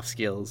edge soft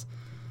skills.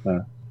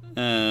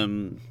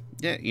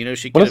 Yeah,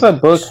 she What could is have.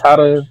 that book?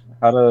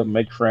 How to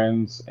make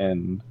friends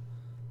and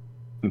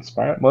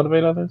inspire,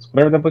 motivate others.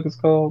 Whatever that book is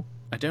called.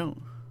 I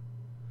don't.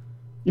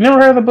 You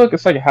never heard of the book?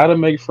 It's like How to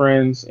Make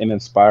Friends and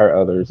Inspire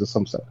Others. It's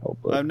some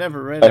self-help book. I've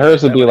never read Like it,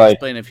 hers but would that be would like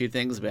explain a few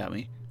things about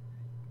me.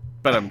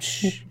 But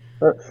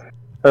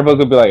her book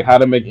would be like How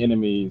to Make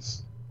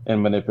Enemies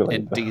and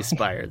Manipulate and them.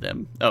 de-inspire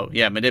them. Oh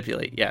yeah,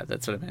 manipulate. Yeah,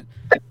 that's what I meant.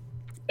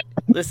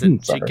 Listen,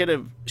 she Sorry. could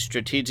have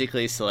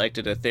strategically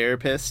selected a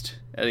therapist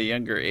at a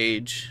younger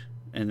age,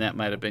 and that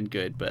might have been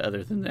good. But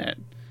other than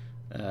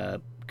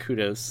that,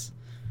 kudos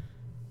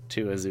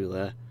to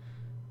Azula.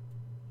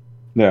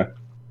 Yeah.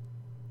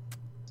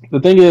 The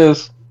thing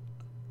is,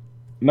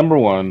 number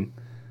one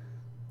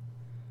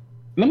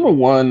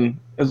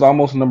is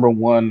almost number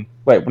one.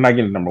 Wait, we're not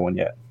getting to number one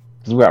yet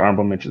because we got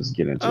honorable mentions to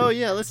get into. Oh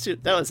yeah, let's do.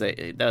 That was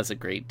a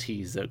great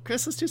tease, though.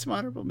 Chris, let's do some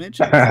honorable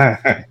mentions.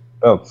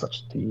 Oh,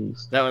 such a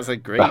tease. That was a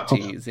great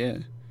tease. Yeah.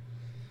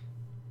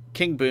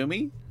 King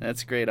Boomy,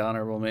 that's a great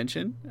honorable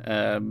mention.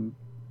 The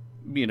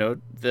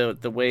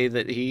way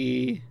that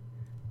he,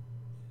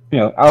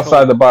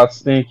 outside the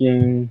box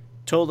thinking.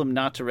 Told him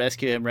not to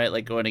rescue him, right?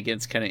 Like going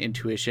against kind of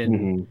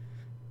intuition.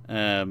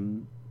 Mm-hmm.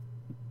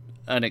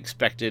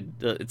 Unexpected.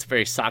 It's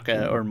very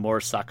Sokka or more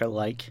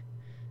Sokka-like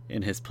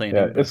in his planning.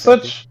 Yeah, it's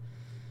such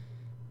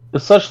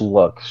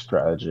luck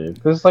strategy.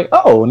 It's like,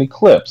 oh, an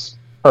eclipse,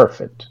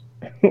 perfect.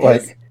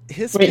 Like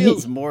his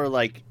feels more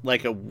like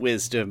a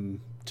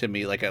wisdom to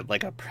me, like a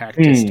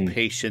practiced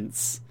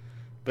patience.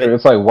 But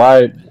it's like,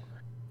 why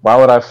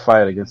would I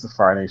fight against the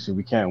Fire Nation?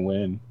 We can't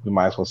win. We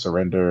might as well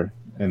surrender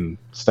and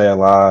stay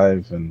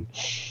alive, and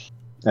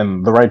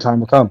the right time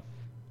will come.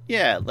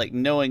 Yeah, like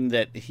knowing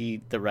that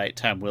the right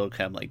time will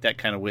come, like that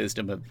kind of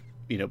wisdom of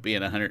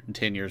being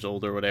 110 years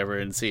old or whatever,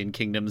 and seeing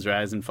kingdoms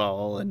rise and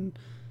fall.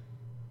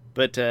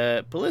 But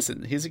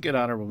listen, he's a good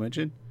honorable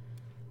mention.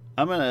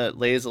 I'm gonna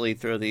lazily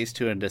throw these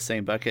two into the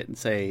same bucket and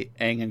say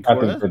Aang and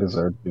Korra. I think they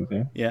deserve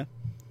to. Yeah,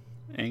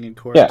 Aang and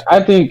Korra. Yeah,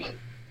 I think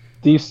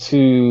these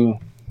two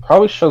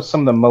probably show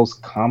some of the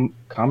most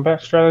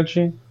combat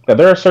strategy. That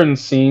there are certain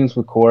scenes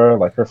with Korra,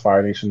 like her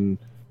Fire Nation,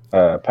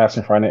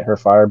 passing front at her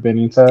fire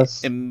bending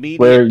test.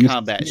 Immediate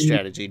combat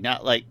strategy,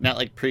 not like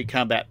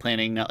pre-combat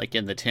planning, not like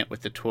in the tent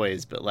with the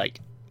toys, but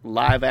like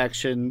live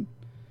action,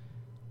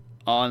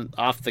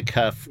 off the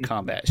cuff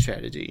combat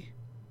strategy.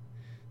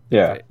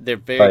 Yeah, they're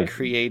very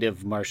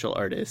creative martial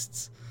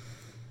artists.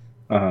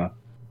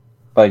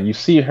 Like you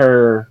see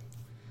her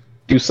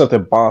do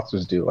something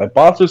boxers do. Like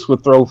boxers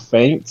would throw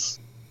feints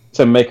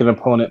to make an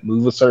opponent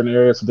move a certain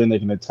area, so then they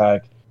can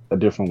attack a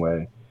different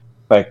way.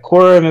 Like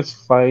Korra in this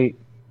fight,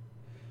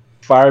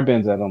 fire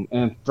bends at him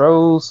and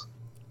throws.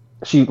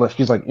 She's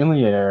like in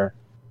the air.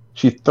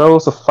 She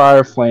throws a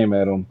fire flame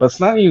at him, but it's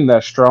not even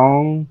that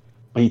strong.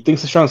 But he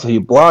thinks it's strong, so he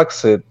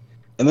blocks it,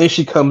 and then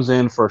she comes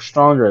in for a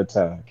stronger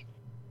attack.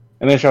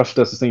 And then she also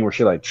does this thing where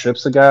she like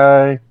trips a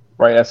guy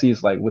right as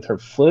he's like with her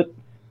foot.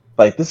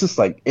 Like this is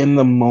like in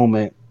the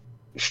moment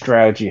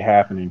strategy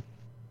happening.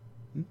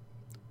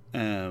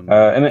 And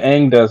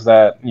Aang does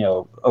that,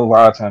 a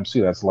lot of times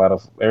too. That's a lot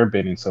of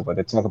airbending stuff. Like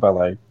they talk about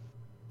like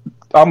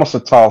almost a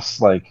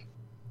toss like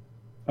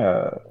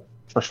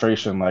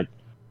frustration, like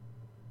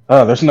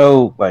there's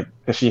no like,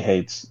 because she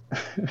hates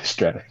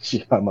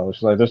strategy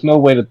almost. Like there's no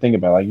way to think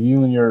about it. Like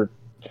you and your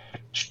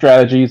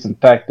strategies and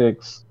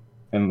tactics,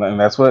 and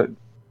that's what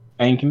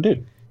Aang can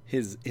do.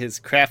 His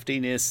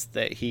craftiness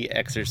that he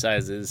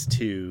exercises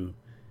to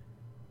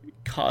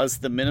cause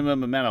the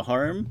minimum amount of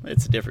harm.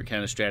 It's a different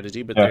kind of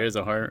strategy, but there is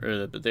a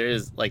harm, but there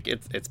is like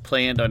it's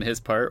planned on his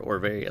part or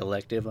very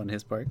elective on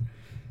his part.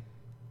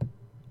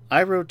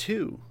 Iroh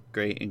 2,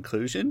 great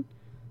inclusion,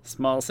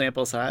 small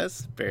sample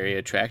size, very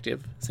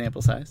attractive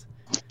sample size.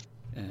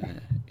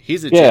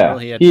 He's a general.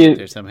 He had to get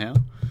there somehow.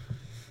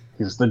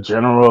 He's the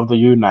general of the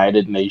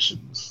United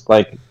Nations.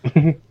 Like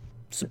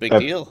it's a big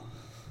deal.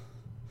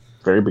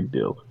 Very big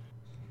deal.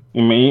 I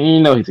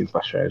mean, he thinks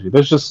about strategy.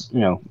 There's just,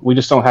 we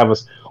just don't have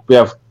we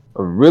have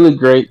a really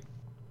great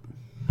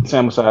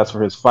sample size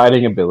for his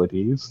fighting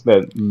abilities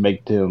that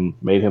made him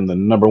the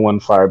number one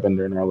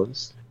firebender in our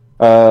list.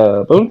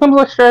 But when it comes to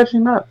like strategy,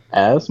 not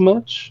as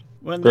much.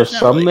 Well, there's not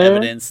some really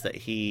evidence that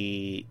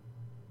he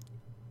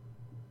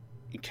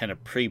kind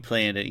of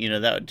pre-planned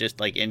it. That would just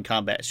like in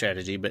combat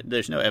strategy, but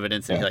there's no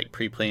evidence that he like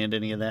pre-planned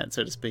any of that,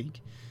 so to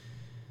speak.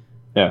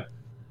 Yeah.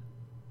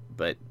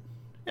 But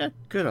yeah,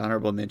 good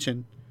honorable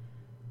mention.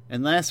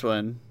 And last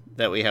one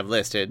that we have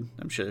listed,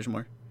 I'm sure there's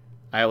more.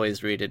 I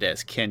always read it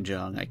as Ken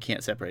Jeong. I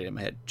can't separate it in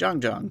my head.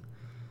 Jong.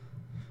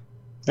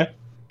 Yeah.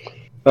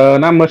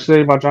 Not much to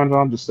say about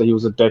Jong, just that he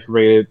was a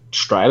decorated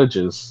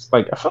strategist.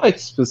 Like, I feel like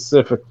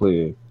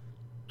specifically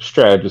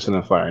strategist in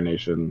the Fire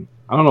Nation.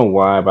 I don't know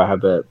why, but I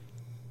have that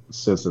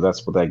sense that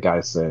that's what that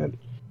guy said.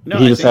 No,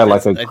 he just had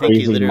like a crazy mind. I think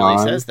he literally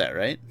says that,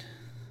 right?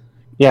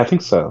 Yeah, I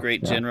think so.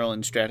 Great general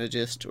and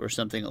strategist or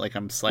something. Like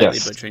I'm slightly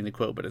butchering the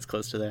quote, but it's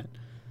close to that.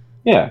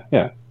 Yeah.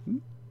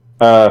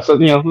 So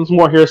there's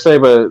more hearsay,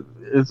 but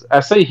I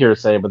say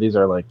hearsay, but these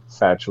are like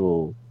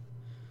factual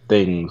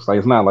things. Like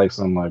it's not like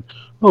some like,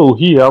 oh,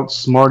 he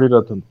outsmarted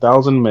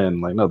 1,000 men.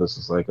 Like no, this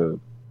is like a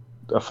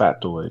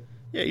factoid.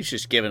 Yeah, he's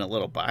just giving a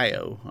little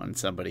bio on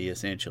somebody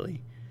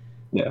essentially.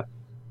 Yeah.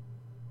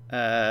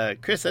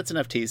 Chris, that's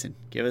enough teasing.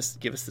 Give us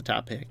the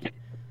top pick.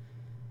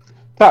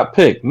 Top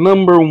pick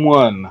number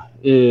 1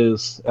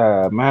 is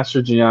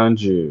Master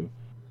Jianju,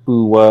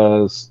 who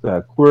was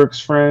Quirk's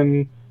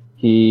friend.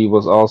 He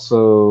was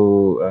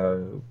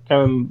also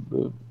kind of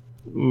the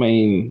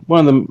main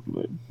one of the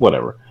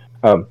whatever.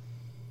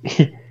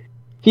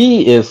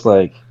 He is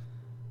like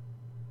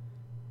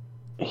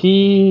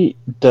he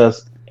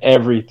does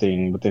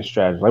everything within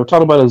strategy. Like we're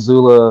talking about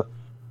Azula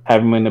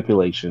having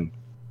manipulation.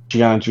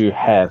 Jianju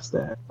has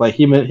that. Like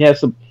he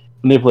has to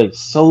manipulate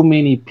so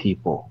many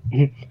people.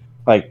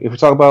 Like if we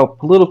talk about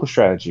political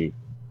strategy,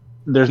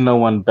 there's no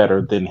one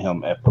better than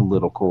him at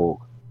political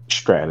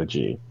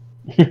strategy.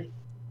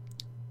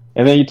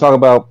 And then you talk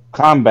about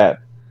combat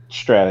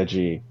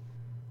strategy.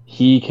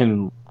 He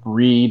can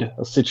read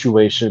a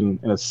situation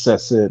and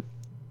assess it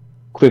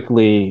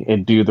quickly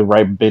and do the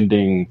right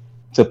bending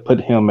to put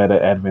him at an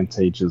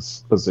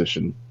advantageous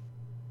position.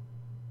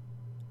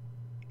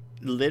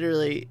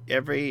 Literally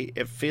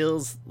it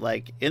feels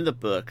like in the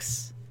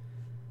books,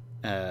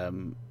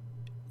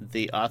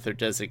 the author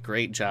does a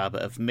great job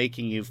of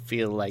making you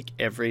feel like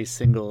every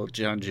single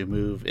Jianju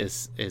move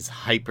is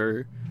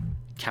hyper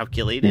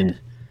calculated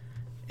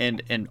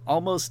and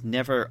almost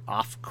never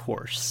off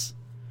course,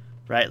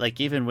 right? Like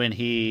even when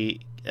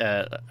he,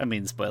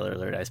 spoiler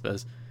alert, I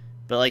suppose,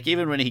 but like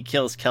even when he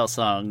kills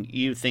Kelsong,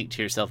 you think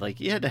to yourself like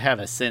you had to have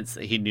a sense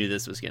that he knew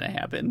this was going to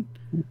happen,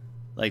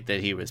 like that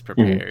he was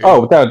prepared.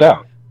 Oh, without a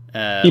doubt.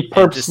 He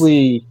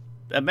purposely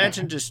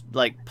imagine just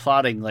like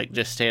plotting, like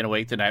just staying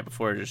awake the night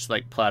before, just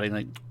like plotting,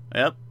 like,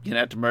 yep, gonna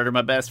have to murder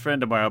my best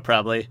friend tomorrow,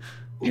 probably.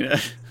 You know.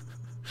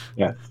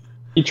 Yeah,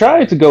 he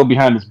tried to go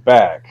behind his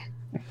back,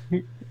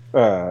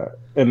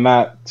 and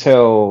not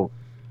tell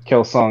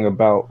Kelsong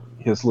about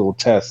his little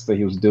test that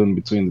he was doing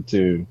between the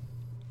two.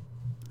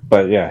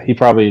 But yeah, he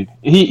probably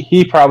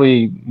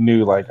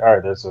knew like, all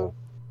right, there's a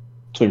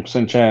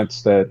 20%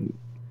 chance that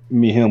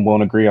me and him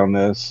won't agree on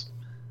this,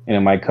 and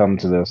it might come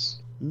to this.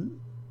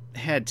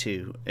 Had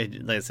to.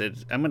 Like I said,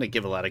 I'm going to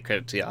give a lot of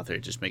credit to the author.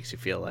 It just makes you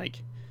feel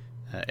like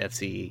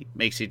FC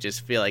makes you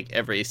just feel like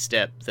every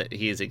step that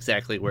he is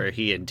exactly where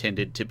he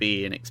intended to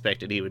be and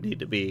expected he would need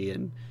to be,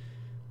 and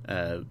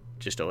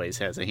just always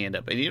has a hand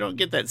up. And you don't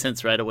get that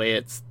sense right away.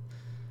 It's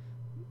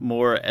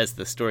more as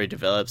the story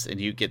develops and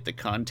you get the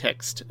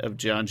context of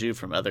Jianju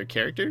from other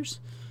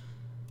characters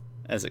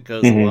as it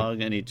goes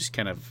along, and he just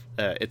kind of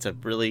it's a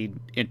really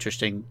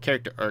interesting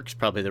character arc's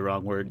probably the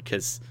wrong word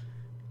because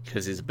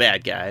he's a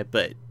bad guy,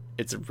 but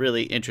it's a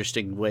really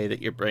interesting way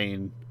that your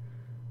brain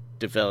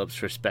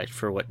develops respect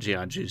for what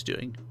Jianju's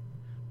doing.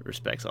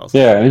 Respect's also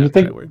and you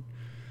think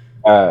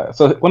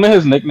so one of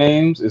his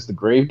nicknames is the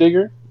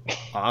Gravedigger.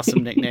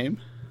 Awesome nickname.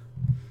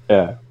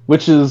 Yeah,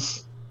 which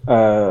is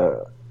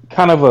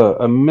kind of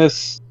a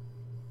misnomer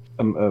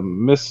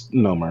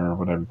or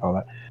whatever you call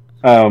that.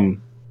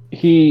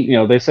 He,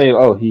 they say,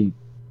 oh, he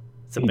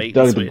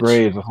dug the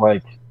graves of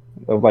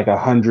like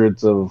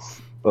hundreds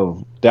of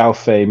Dao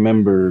Fei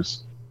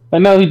members.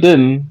 Like, no, he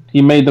didn't.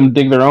 He made them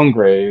dig their own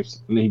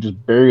graves, and he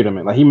just buried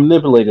them. Like he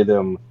manipulated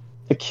them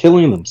to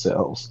killing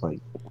themselves. Like,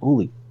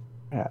 holy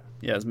crap!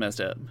 Yeah, it's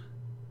messed up.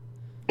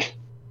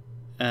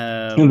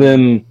 And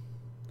then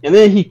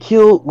he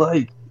killed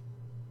like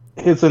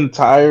his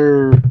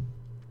entire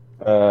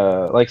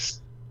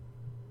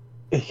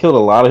he killed a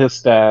lot of his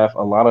staff,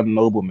 a lot of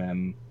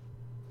noblemen,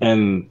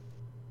 and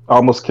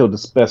almost killed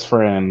his best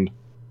friend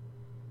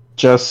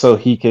just so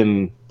he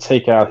can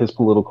take out his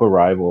political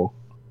rival.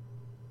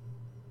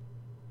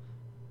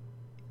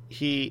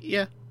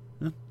 I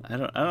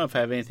don't know if I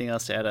have anything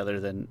else to add other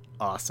than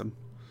awesome.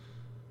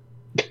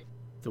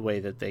 The way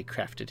that they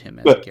crafted him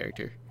as a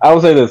character. I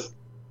would say this: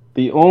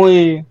 the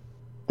only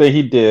thing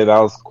he did, I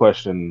was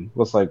questioning,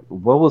 was like,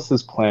 what was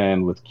his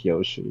plan with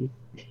Kyoshi?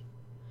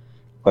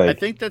 Like, I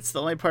think that's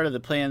the only part of the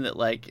plan that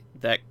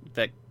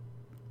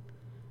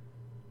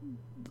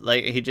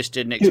he just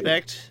didn't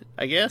expect,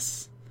 I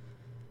guess.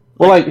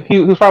 Well, he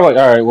was probably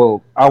like, all right,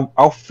 well,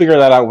 I'll figure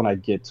that out when I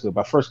get to it,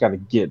 but I first got to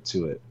get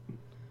to it.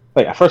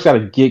 Like, I first got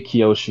to get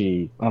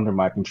Kyoshi under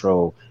my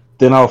control,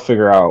 then I'll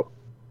figure out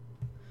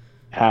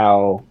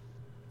how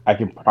I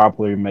can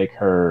properly make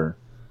her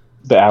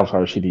the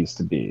avatar she needs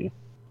to be.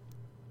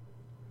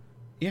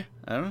 Yeah,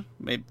 I don't know.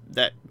 Maybe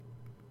I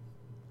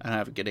don't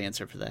have a good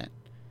answer for that.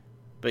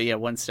 But yeah,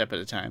 one step at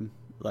a time.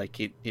 Like,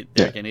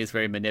 again, he's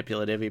very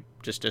manipulative. He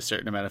just a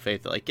certain amount of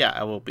faith that, like, yeah,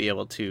 I will be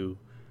able to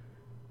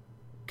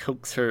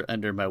coax her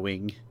under my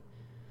wing.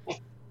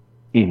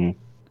 Mm-hmm.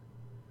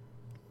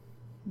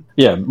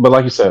 Yeah, but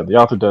like you said, the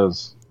author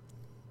does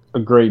a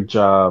great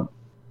job,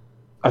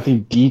 I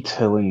think,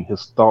 detailing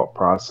his thought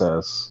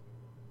process.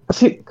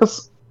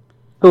 Because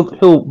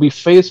he'll be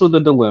faced with a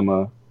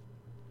dilemma,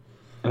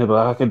 and he'll be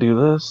like, I can do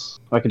this,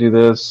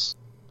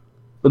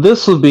 but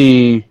this would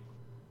be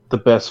the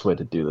best way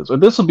to do this, or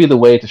this would be the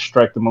way to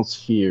strike the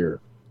most fear,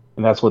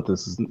 and that's what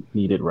this is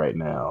needed right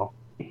now.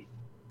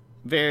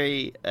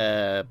 very.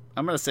 I'm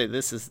gonna say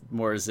this is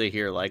more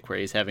Zahir like, where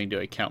he's having to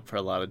account for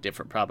a lot of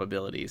different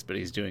probabilities, but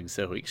he's doing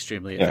so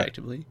extremely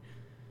effectively.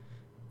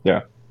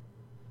 Yeah.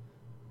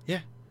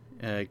 Yeah.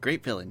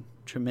 Great villain,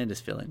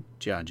 tremendous villain,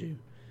 Jianju.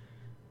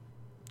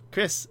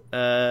 Chris,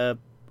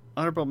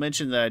 honorable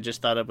mention that I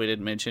just thought of. We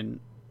didn't mention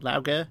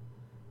Lauga.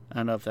 I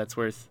don't know if that's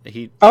worth.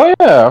 Oh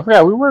yeah, I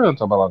forgot we were going to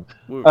talk about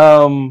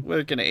Lauga.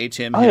 We're gonna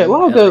him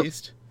Lauga, at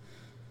least.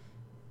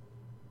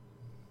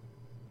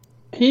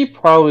 He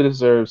probably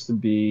deserves to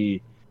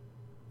be,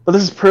 but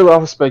this is purely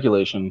off of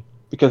speculation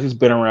because he's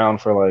been around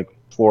for like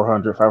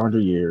 400, 500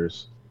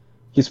 years.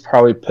 He's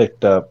probably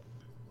picked up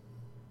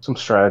some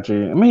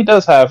strategy. I mean, he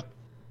does have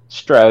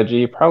strategy.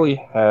 He probably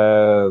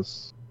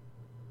has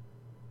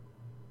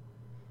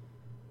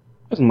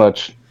as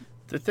much.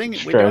 The thing,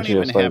 we don't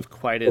even have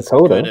quite as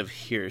good of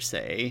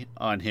hearsay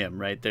on him,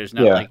 right? There's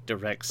not like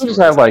direct sources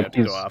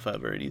to go off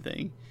of or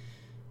anything.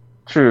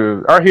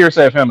 True. Our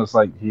hearsay of him is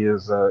like he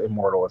is an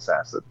immortal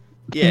assassin.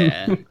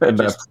 Yeah. And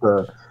that's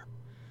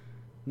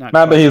not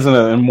that he's an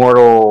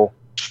immortal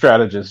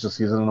strategist, just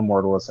he's an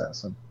immortal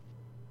assassin.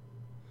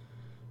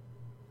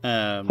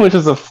 Which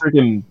is a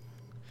freaking...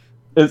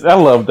 I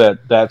love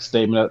that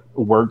statement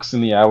works in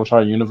the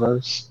Avatar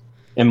universe.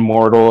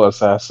 Immortal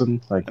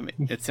assassin. Like, I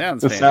mean, it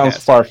sounds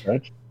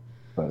far-fetched,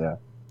 but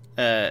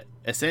yeah.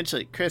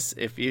 Essentially, Chris,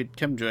 if you'd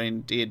come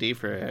join D&D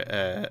for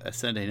a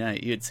Sunday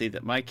night, you'd see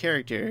that my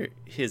character,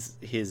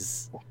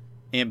 his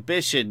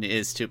ambition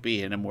is to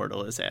be an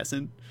immortal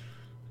assassin.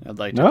 I'd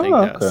like to think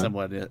that was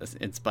somewhat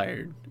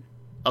inspired,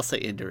 I'll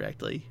say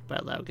indirectly, by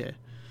Lauga.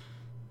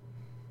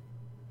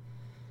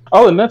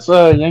 Oh, and that's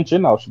Yang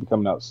Jinao should be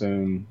coming out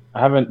soon. I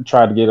haven't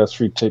tried to get us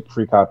free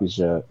copies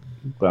yet,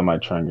 but I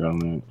might try and get on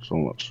there so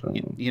much.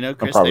 You know,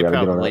 Chris, they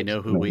probably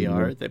know who we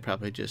are. They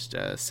probably just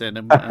send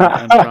them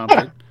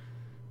unprompted.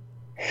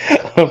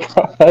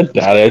 I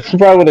doubt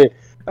it.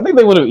 I think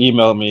they would have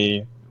emailed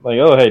me like,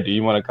 "Oh, hey, do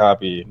you want a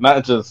copy?"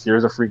 Not just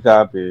here's a free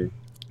copy.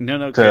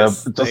 No,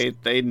 Chris.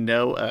 They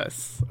know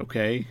us.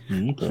 Okay,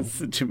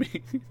 listen to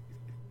me.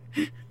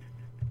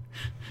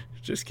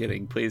 Just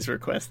kidding. Please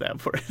request that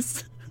for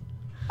us.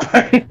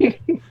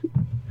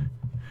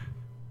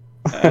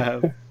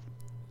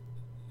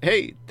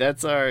 Hey,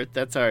 that's our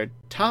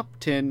top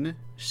 10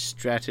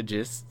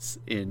 strategists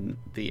in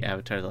the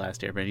Avatar: The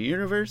Last Airbender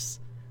universe.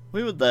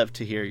 We would love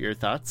to hear your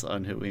thoughts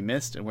on who we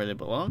missed and where they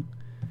belong.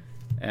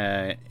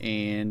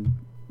 And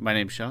my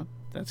name's Sean.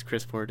 That's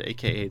Chris Ford,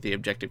 aka The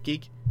Objective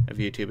Geek of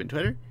YouTube and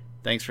Twitter.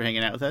 Thanks for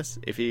hanging out with us.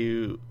 If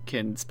you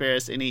can spare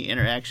us any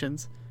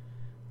interactions,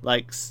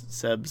 likes,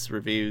 subs,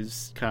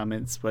 reviews,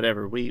 comments,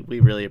 whatever, we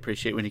really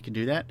appreciate when you can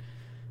do that.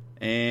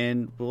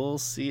 And we'll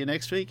see you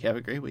next week. Have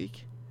a great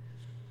week.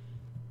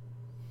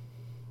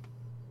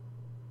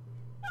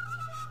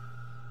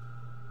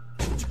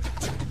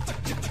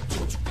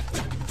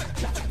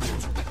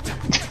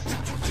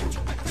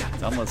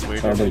 It's almost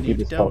weird when you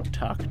don't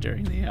talk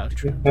during the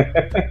outro.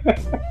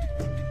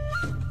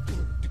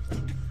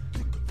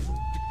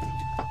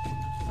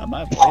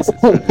 My voice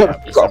is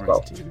out for some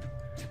reason too.